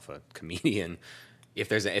myself a comedian. If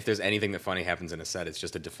there's anything that funny happens in a set, it's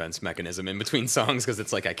just a defense mechanism in between songs because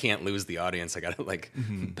it's like I can't lose the audience. I gotta like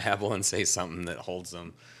babble and say something that holds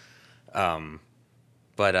them.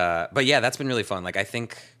 But yeah, that's been really fun. Like I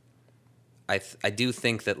think I do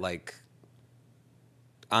think that like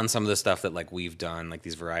on some of the stuff that like we've done, like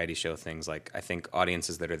these variety show things, like I think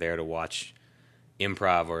audiences that are there to watch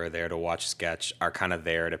improv or are there to watch sketch are kind of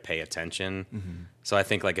there to pay attention. So I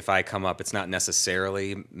think like if I come up, it's not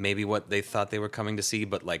necessarily maybe what they thought they were coming to see,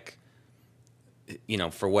 but like, you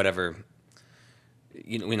know, for whatever,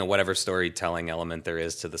 you know, whatever storytelling element there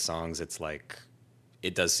is to the songs, it's like,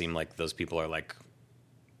 it does seem like those people are like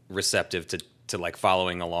receptive to like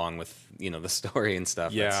following along with, you know, the story and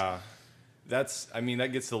stuff. Yeah. I mean,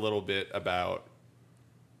 that gets a little bit about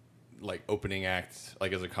like opening act,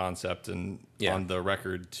 like as a concept and on the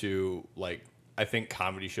record too. Like, I think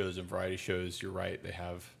comedy shows and variety shows, you're right, they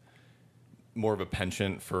have more of a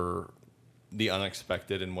penchant for the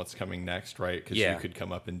unexpected and what's coming next, right? Because you could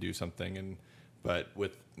come up and do something, but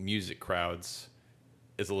with music crowds,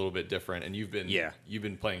 it's a little bit different. And you've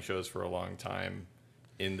been playing shows for a long time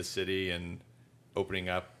in the city and opening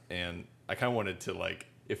up, and I kind of wanted to like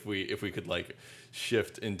if we could like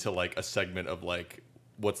shift into like a segment of like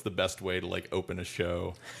what's the best way to like open a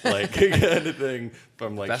show, like kind of thing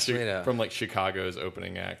from like from like Chicago's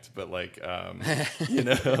opening act, but like you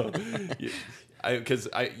know, because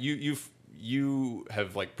you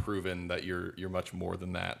have like proven that you're much more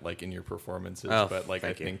than that, like in your performances. But like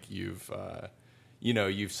I think you've you know,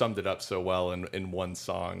 you've summed it up so well in one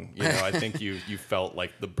song. You know, I think you felt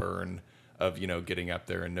like the burn of, you know, getting up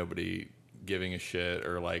there and nobody giving a shit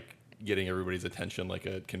or like getting everybody's attention like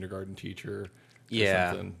a kindergarten teacher.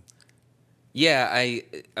 Something. Yeah.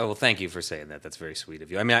 Well, thank you for saying that. That's very sweet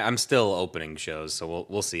of you. I mean, I'm still opening shows, so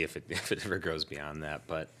we'll see if it ever goes beyond that.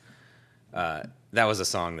 But that was a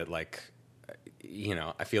song that, like, you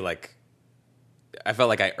know, I felt like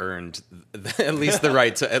I earned at least the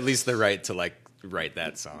right to like write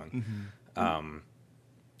that song.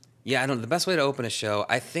 Yeah, I don't know. The best way to open a show,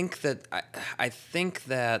 I think that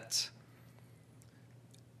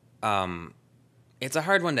it's a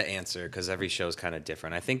hard one to answer because every show is kind of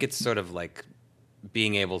different. I think it's sort of like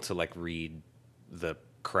being able to like read the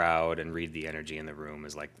crowd and read the energy in the room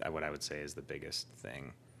is like what I would say is the biggest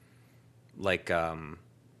thing. Like, and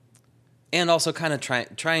also kind of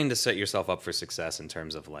trying to set yourself up for success in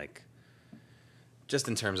terms of like, just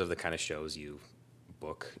in terms of the kind of shows you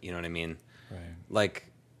book. You know what I mean? Right. Like,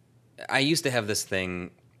 I used to have this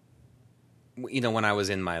thing, you know, when I was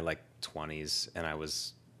in my like 20s and I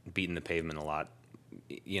was beating the pavement a lot,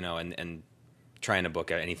 you know, and trying to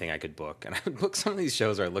book anything I could book. And I would book some of these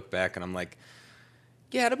shows where I look back and I'm like,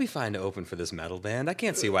 yeah, it'll be fine to open for this metal band. I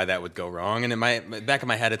can't see why that would go wrong. And in my back of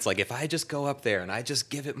my head, it's like, if I just go up there and I just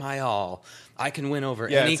give it my all, I can win over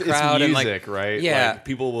any crowd. It's music, and like, right? Yeah. Like,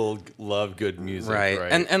 people will love good music,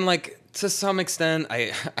 right? And like, to some extent,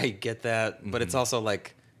 I get that, but it's also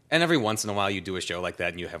like, and every once in a while you do a show like that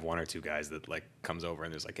and you have one or two guys that like comes over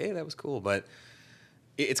and there's like, hey, that was cool. But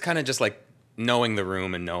it's kind of just like knowing the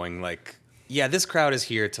room and knowing like, yeah, this crowd is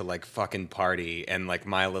here to like fucking party, and like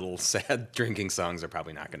my little sad drinking songs are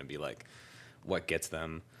probably not going to be like what gets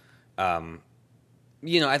them.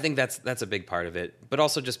 You know, I think that's a big part of it, but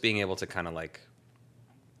also just being able to kind of read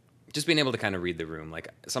the room. Like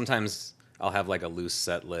sometimes I'll have like a loose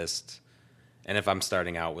set list, and if I'm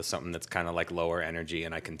starting out with something that's kind of like lower energy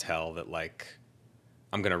and I can tell that like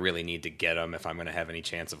I'm going to really need to get them if I'm going to have any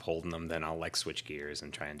chance of holding them, then I'll like switch gears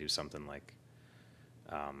and try and do something like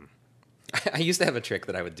I used to have a trick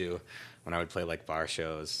that I would do when I would play like bar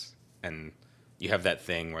shows, and you have that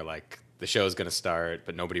thing where like the show's going to start,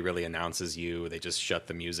 but nobody really announces you. They just shut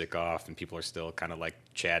the music off and people are still kind of like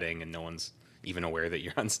chatting and no one's even aware that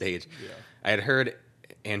you're on stage. Yeah. I had heard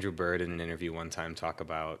Andrew Bird in an interview one time talk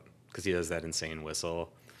about, because he does that insane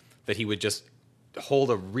whistle, that he would just hold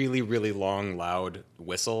a really, really long, loud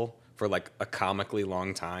whistle for like a comically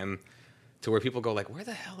long time, to where people go like, where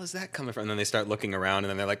the hell is that coming from? And then they start looking around and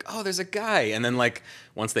then they're like, oh, there's a guy. And then like,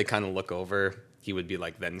 once they kind of look over, he would be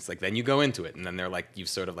like, then it's like, then you go into it. And then they're like, you've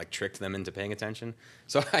sort of like tricked them into paying attention.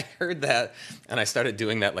 So I heard that and I started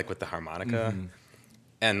doing that like with the harmonica. Mm-hmm.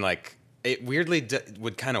 And like, it weirdly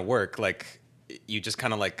would kind of work. Like you just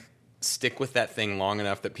kind of like stick with that thing long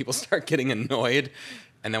enough that people start getting annoyed.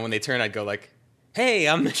 And then when they turn, I'd go like, hey,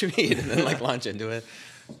 I'm Mitch Mead. And then like launch into it.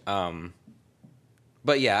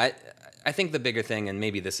 But yeah, I think the bigger thing, and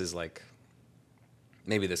maybe this is like,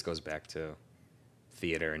 maybe this goes back to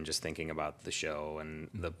theater and just thinking about the show and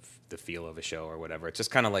the feel of a show or whatever. It's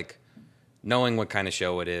just kind of like knowing what kind of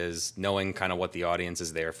show it is, knowing kind of what the audience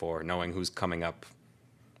is there for, knowing who's coming up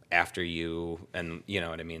after you, and you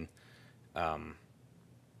know what I mean?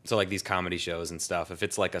 So like these comedy shows and stuff, if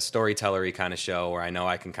it's like a storytellery kind of show where I know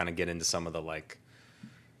I can kind of get into some of the like,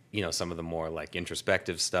 you know, some of the more like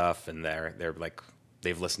introspective stuff, and they're like,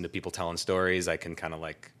 they've listened to people telling stories, I can kind of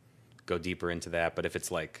like go deeper into that. But if it's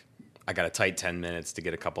like I got a tight 10 minutes to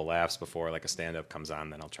get a couple laughs before like a stand-up comes on,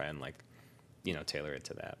 then I'll try and like, you know, tailor it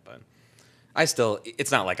to that. But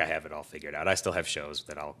it's not like I have it all figured out. I still have shows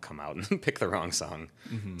that I'll come out and pick the wrong song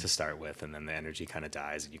to start with, and then the energy kind of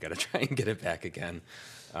dies and you got to try and get it back again.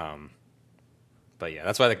 But yeah,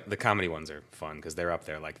 that's why the comedy ones are fun, because they're up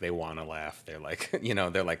there, like they want to laugh. They're like, you know,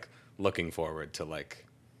 they're like looking forward to like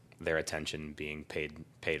their attention being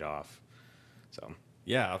paid off. So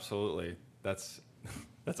yeah, absolutely. That's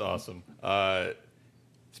awesome.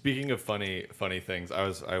 Speaking of funny things,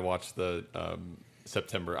 I watched the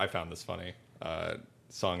September. I found this funny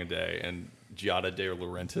Song a Day, and Giada De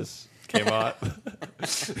Laurentiis came out.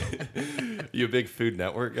 You a big Food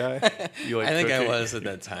Network guy? You like I think cooking? I was at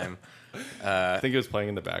that time. I think it was playing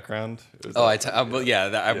in the background. Well,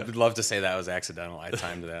 I would love to say that was accidental. I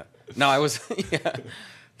timed that. No, I was. Yeah,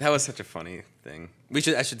 that was such a funny thing.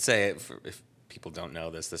 I should say, if people don't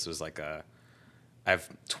know this, this was like I've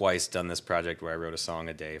twice done this project where I wrote a song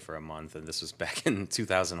a day for a month, and this was back in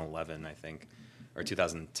 2011, I think, or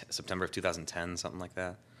September of 2010, something like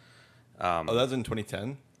that. That was in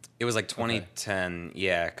 2010? It was like 2010, okay.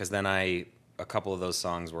 Yeah, because then a couple of those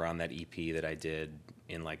songs were on that EP that I did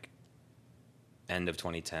in like end of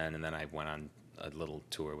 2010, and then I went on a little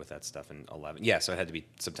tour with that stuff in 11. Yeah, so it had to be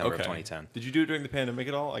September of 2010. Did you do it during the pandemic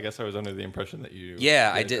at all? I guess I was under the impression that you...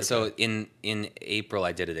 Yeah, I did. Okay. So in April,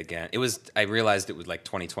 I did it again. I realized it was like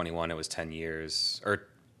 2021, it was 10 years, or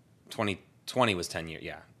 2020 was 10 years,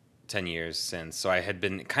 yeah, 10 years since. So I had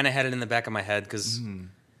had it in the back of my head, because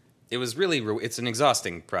it was really, it's an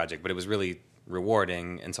exhausting project, but it was really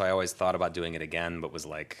rewarding. And so I always thought about doing it again, but was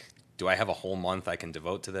like, do I have a whole month I can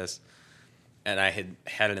devote to this? And I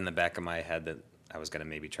had it in the back of my head that I was going to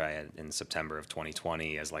maybe try it in September of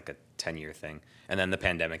 2020 as like a 10-year thing. And then the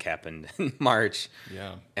pandemic happened in March.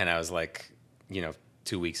 Yeah. And I was like,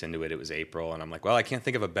 2 weeks into it, it was April. And I'm like, well, I can't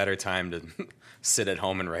think of a better time to sit at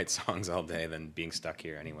home and write songs all day than being stuck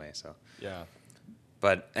here anyway. So, Yeah.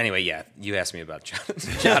 but anyway, yeah, you asked me about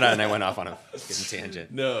Jada and I went off on a fucking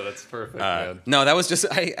tangent. No, that's perfect, man. No, that was just,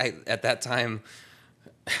 I at that time,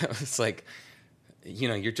 it's like,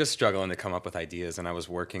 you're just struggling to come up with ideas. And I was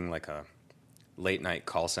working like a late night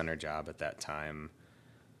call center job at that time.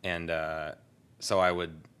 And so I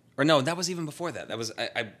would, or no, that was even before that. That was,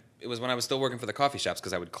 it was when I was still working for the coffee shops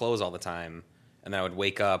because I would close all the time. And then I would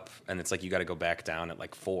wake up and it's like, you got to go back down at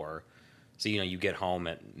like 4. So, you get home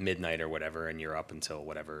at midnight or whatever and you're up until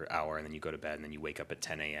whatever hour and then you go to bed and then you wake up at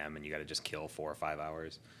 10 a.m. and you got to just kill 4 or 5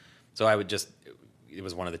 hours. So I would just, it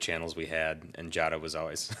was one of the channels we had and Jada was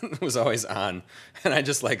always, was always on. And I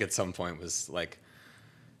just like at some point was like,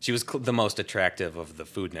 she was the most attractive of the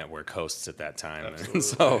Food Network hosts at that time. Absolutely. And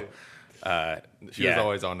so, She was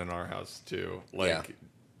always on in our house too. Like,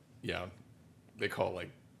 Yeah. they call like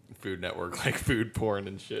Food Network like food porn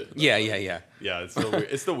and shit. Yeah. Yeah,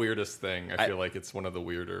 it's the weirdest thing. I feel like it's one of the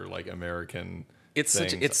weirder like American. It's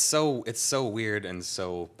things. it's so weird and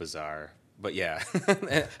so bizarre. But yeah,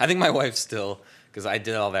 I think my wife still, because I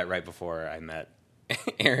did all that right before I met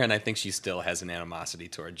Aaron. I think she still has an animosity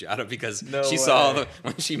toward Jada because she saw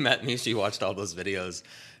when she met me, she watched all those videos.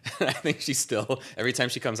 And I think she still, every time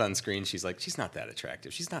she comes on screen, she's like, she's not that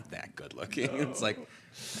attractive. She's not that good looking. No. It's like, all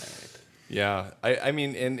right. Yeah, I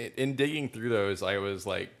mean, in digging through those, I was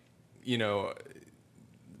like,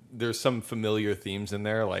 there's some familiar themes in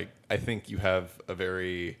there. Like, I think you have a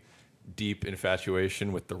very deep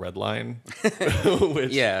infatuation with the Red Line.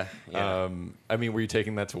 Which, yeah. I mean, were you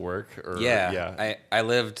taking that to work? Or, yeah. I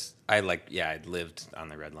lived on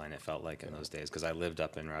the Red Line. It felt like in those days because I lived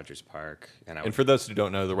up in Rogers Park, and for those who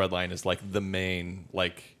don't know, the Red Line is like the main,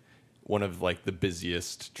 like one of like the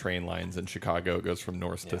busiest train lines in Chicago. It goes from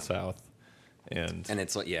north to south. And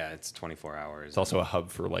it's like, it's 24 hours. It's also a hub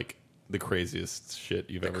for like the craziest shit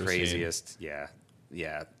you've ever seen.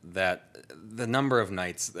 Yeah. That the number of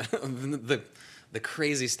nights, the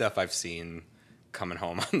crazy stuff I've seen coming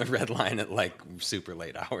home on the Red Line at like super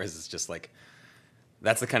late hours is just like,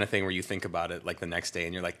 that's the kind of thing where you think about it like the next day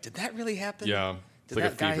and you're like, did that really happen? Yeah, it's like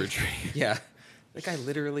a fever dream. Yeah. That guy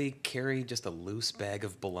literally carried just a loose bag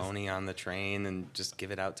of bologna on the train and just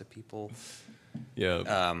give it out to people.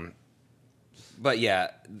 Yeah. But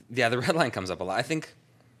the Red Line comes up a lot. I think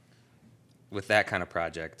with that kind of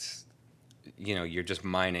project, you're just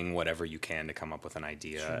mining whatever you can to come up with an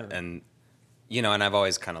idea. Sure. And, and I've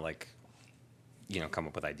always kind of like, come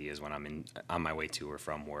up with ideas when I'm on my way to or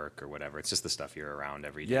from work or whatever. It's just the stuff you're around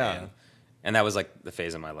every day. Yeah. And that was like the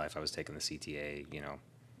phase of my life. I was taking the CTA,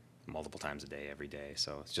 multiple times a day, every day.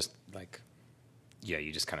 So it's just like,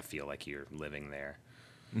 you just kind of feel like you're living there.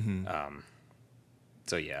 Mm-hmm.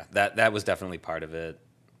 So yeah, that was definitely part of it.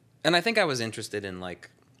 And I think I was interested in like...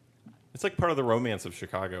 It's like part of the romance of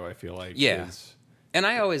Chicago, I feel like. Yeah. And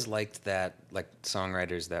I always liked that, like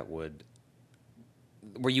songwriters that would...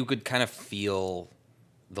 Where you could kind of feel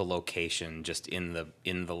the location just in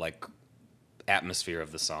the like atmosphere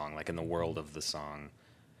of the song, like in the world of the song.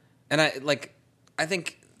 And I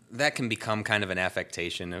think that can become kind of an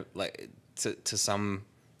affectation, like to some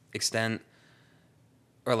extent.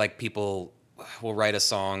 Or like people will write a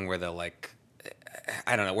song where they're like,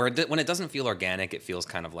 I don't know, when it doesn't feel organic, it feels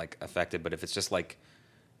kind of like affected. But if it's just like,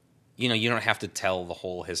 you don't have to tell the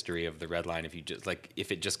whole history of the Red Line if you just like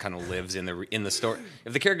if it just kind of lives in the story.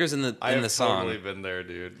 If the characters in the song, I've totally been there,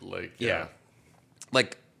 dude. Like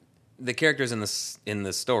like the characters in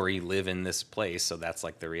the story live in this place, so that's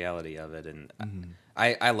like the reality of it. And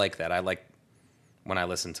I like that. I like when I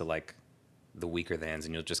listen to like the Weaker Thans,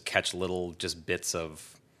 and you'll just catch little just bits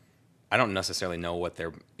of. I don't necessarily know what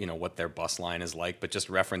their bus line is like, but just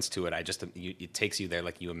reference to it, it takes you there.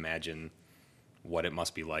 Like you imagine what it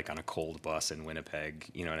must be like on a cold bus in Winnipeg.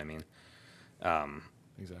 You know what I mean?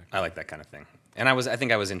 Exactly. I like that kind of thing. And I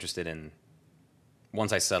think I was interested in,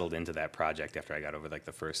 once I settled into that project after I got over like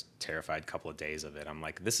the first terrified couple of days of it, I'm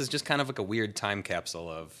like, this is just kind of like a weird time capsule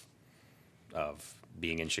of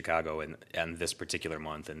being in Chicago and this particular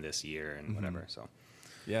month and this year and whatever. So,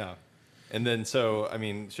 yeah. And then, so, I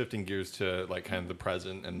mean, shifting gears to like kind of the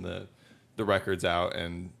present and the records out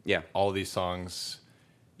and all these songs,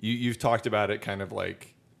 you've talked about it kind of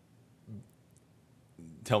like,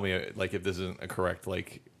 tell me like if this isn't a correct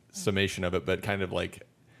like summation of it, but kind of like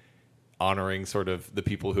honoring sort of the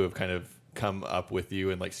people who have kind of come up with you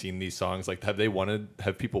and like seen these songs. Like,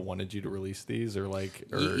 have people wanted you to release these or like,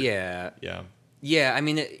 yeah. Yeah, I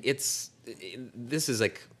mean, this is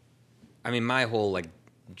like, I mean, my whole like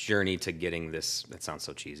journey to getting this. That sounds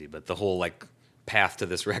so cheesy, but the whole like path to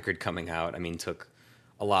this record coming out, I mean, took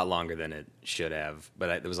a lot longer than it should have.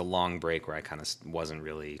 But there was a long break where I kind of wasn't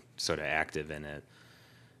really sort of active in it.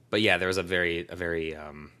 But yeah, there was a very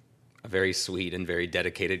sweet and very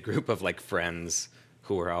dedicated group of like friends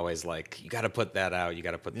who were always like, "You got to put that out. You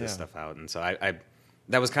got to put this stuff out." And so I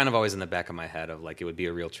that was kind of always in the back of my head of like, it would be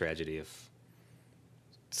a real tragedy if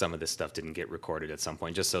some of this stuff didn't get recorded at some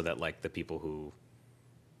point, just so that like the people who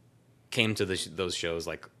came to those shows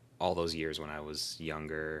like all those years when I was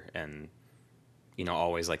younger and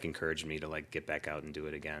always like encouraged me to like get back out and do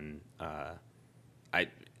it again.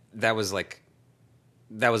 That was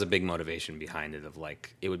a big motivation behind it of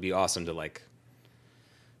like, it would be awesome to like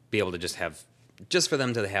be able to just for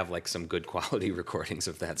them to have like some good quality recordings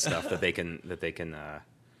of that stuff that they can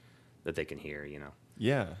hear,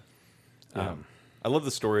 Yeah. I love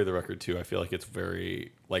the story of the record too. I feel like it's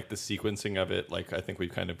very like the sequencing of it. Like I think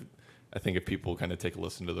if people kind of take a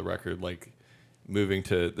listen to the record, like moving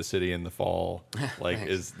to the city in the fall, like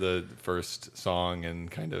is the first song, and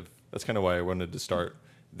that's kind of why I wanted to start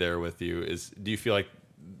there with you. Do you feel like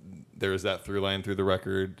there is that through line through the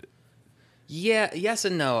record? Yeah, yes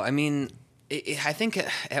and no. I mean, I think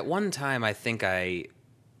at one time, I think I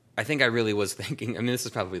really was thinking. I mean, this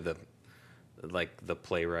is probably the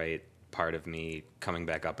playwright part of me coming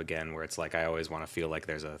back up again, where it's like I always want to feel like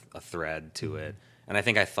there's a thread to it, and I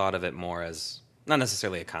think I thought of it more as not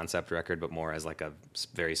necessarily a concept record, but more as like a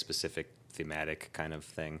very specific thematic kind of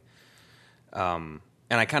thing. And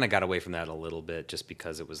I kind of got away from that a little bit, just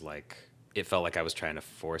because it was like it felt like I was trying to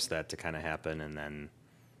force that to kind of happen, and then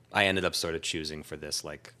I ended up sort of choosing for this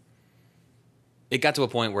like. It got to a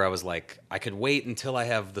point where I was like, I could wait until I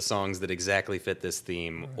have the songs that exactly fit this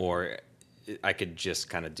theme, or I could just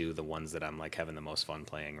kind of do the ones that I'm like having the most fun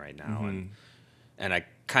playing right now, and I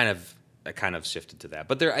kind of shifted to that.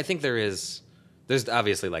 But I think there's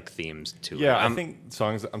obviously like themes to it. Yeah, I think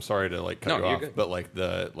songs. I'm sorry to like cut you off, good. but like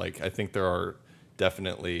I think there are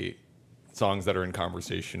definitely songs that are in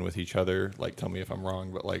conversation with each other. Like, tell me if I'm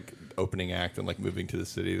wrong, but like opening act and like moving to the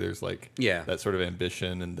city, there's like that sort of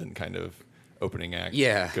ambition, and then kind of opening act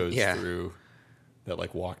goes through that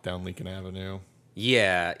like walk down Lincoln Avenue.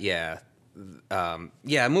 Yeah.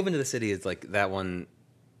 Moving to the city is like that one.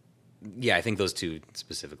 Yeah, I think those two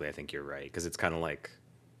specifically. I think you're right, because it's kind of like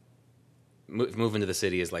moving to the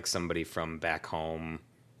city is like somebody from back home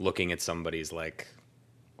looking at somebody's like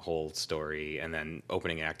whole story, and then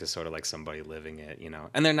opening act is sort of like somebody living it,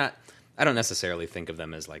 And they're not. I don't necessarily think of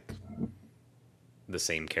them as like the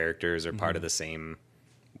same characters or part of the same,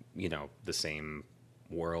 the same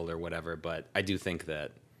world or whatever. But I do think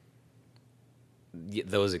that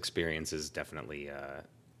those experiences definitely, are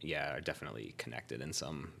definitely connected in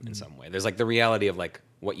some way. There's like the reality of like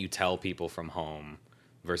what you tell people from home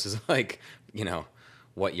versus like,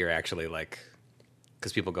 what you're actually like,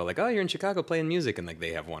 because people go like, oh, you're in Chicago playing music, and like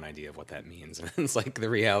they have one idea of what that means, and it's like the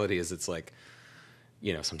reality is it's like,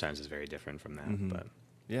 sometimes it's very different from that. But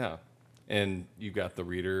yeah, and you got the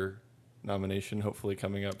Reader nomination hopefully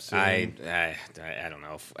coming up soon. I don't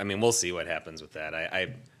know. I mean, we'll see what happens with that.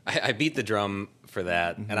 I beat the drum for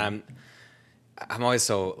that, and I'm always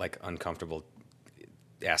so like uncomfortable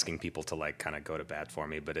asking people to like kind of go to bat for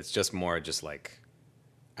me, but it's just more just like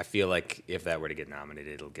I feel like if that were to get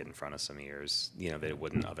nominated, it'll get in front of some ears, that it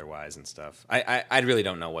wouldn't otherwise and stuff. I really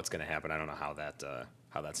don't know what's going to happen. I don't know how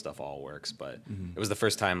that stuff all works, but it was the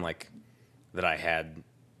first time like that I had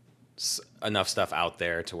enough stuff out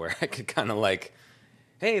there to where I could kind of like,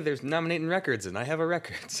 hey, there's nominating records and I have a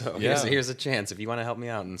record, so here's a chance if you want to help me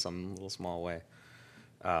out in some little small way.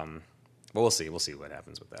 But we'll see what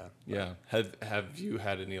happens with that. Yeah. Have you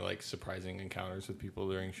had any like surprising encounters with people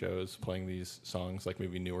during shows playing these songs, like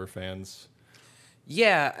maybe newer fans?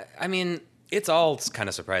 Yeah, I mean, it's all kind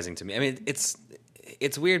of surprising to me. I mean,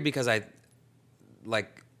 it's weird because I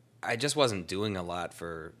just wasn't doing a lot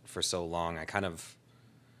for so long. I kind of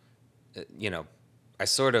I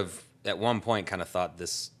sort of at one point kind of thought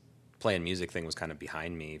this playing music thing was kind of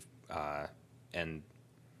behind me, and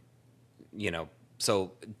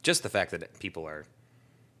so just the fact that people are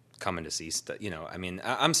coming to see stuff, I mean,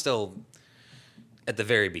 I'm still at the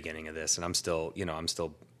very beginning of this, and I'm still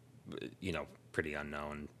pretty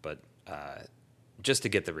unknown, but just to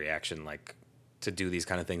get the reaction, like to do these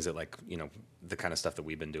kind of things that like, the kind of stuff that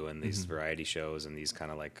we've been doing, these variety shows and these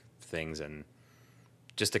kind of like things, and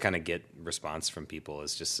just to kind of get response from people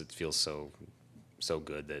is just, it feels so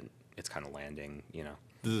good that it's kind of landing,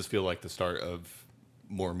 Does this feel like the start of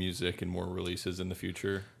more music and more releases in the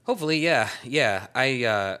future? Hopefully, yeah.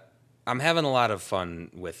 I'm having a lot of fun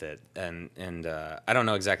with it, and I don't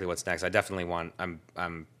know exactly what's next. I definitely want.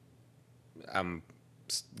 I'm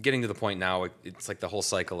getting to the point now. It's like the whole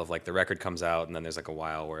cycle of like the record comes out, and then there's like a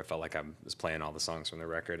while where it felt like I was playing all the songs from the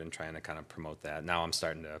record and trying to kind of promote that. Now I'm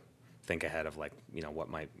starting to think ahead of like, you know, what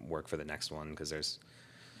might work for the next one, because there's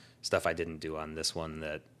stuff I didn't do on this one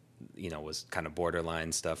that, you know, was kind of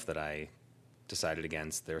borderline stuff that I decided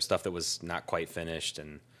against. There was stuff that was not quite finished,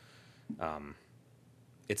 and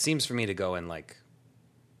it seems for me to go in like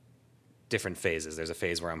different phases. There's a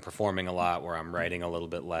phase where I'm performing a lot, where I'm writing a little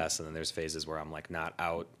bit less, and then there's phases where I'm like not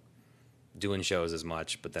out doing shows as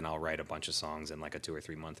much, but then I'll write a bunch of songs in like a 2 or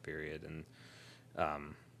 3 month period. And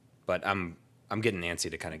but I'm getting antsy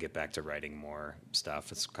to kind of get back to writing more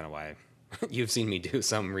stuff. It's kind of why you've seen me do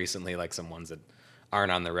some recently, like some ones that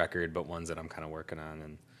aren't on the record, but ones that I'm kind of working on.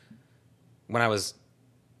 And when I was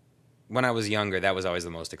younger, that was always the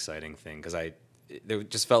most exciting thing, because there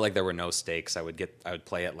just felt like there were no stakes. I would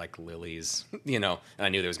play at like Lily's, you know, and I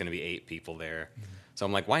knew there was going to be 8 people there. Mm-hmm. So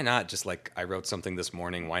I'm like, why not just like, I wrote something this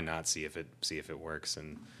morning, why not see if it works?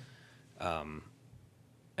 And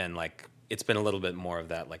like, it's been a little bit more of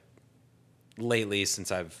that like lately,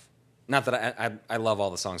 since not that I love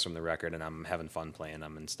all the songs from the record and I'm having fun playing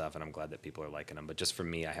them and stuff, and I'm glad that people are liking them, but just for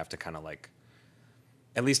me, I have to kind of like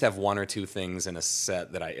at least have 1 or 2 things in a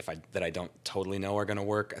set that I don't totally know are going to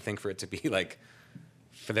work. I think for it to be like,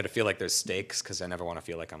 for there to feel like there's stakes, because I never want to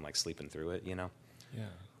feel like I'm like sleeping through it, you know?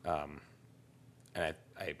 Yeah. And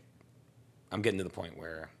I'm getting to the point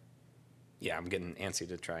where, yeah, I'm getting antsy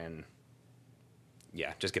to try and,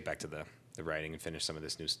 yeah, just get back to the writing and finish some of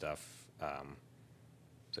this new stuff.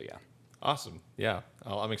 So yeah. Awesome. Yeah.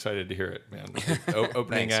 I'm excited to hear it, man.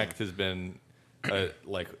 Opening Thanks, act has been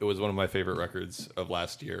like, it was one of my favorite records of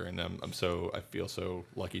last year, and I feel so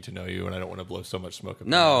lucky to know you, and I don't want to blow so much smoke up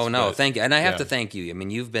your ass, but thank you. And I have yeah. to thank you. I mean,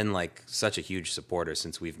 you've been like such a huge supporter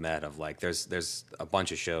since we've met. Of like, there's a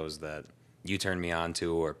bunch of shows that you turned me on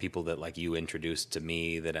to, or people that like you introduced to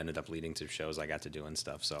me that ended up leading to shows I got to do and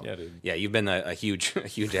stuff. So Yeah, dude. yeah, you've been a huge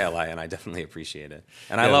ally, and I definitely appreciate it.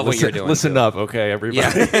 And I love what you're doing. Listen too. up, okay,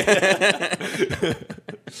 everybody.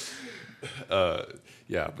 Yeah.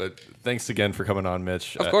 Yeah, but thanks again for coming on,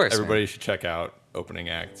 Mitch. Of course, everybody man. should check out Opening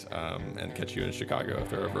Act and catch you in Chicago if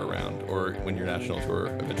they're ever around, or when your national tour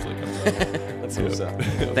eventually comes out. Let's hope so.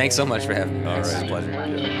 Thanks so much for having me. All It's right. a pleasure. What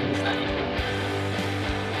is life?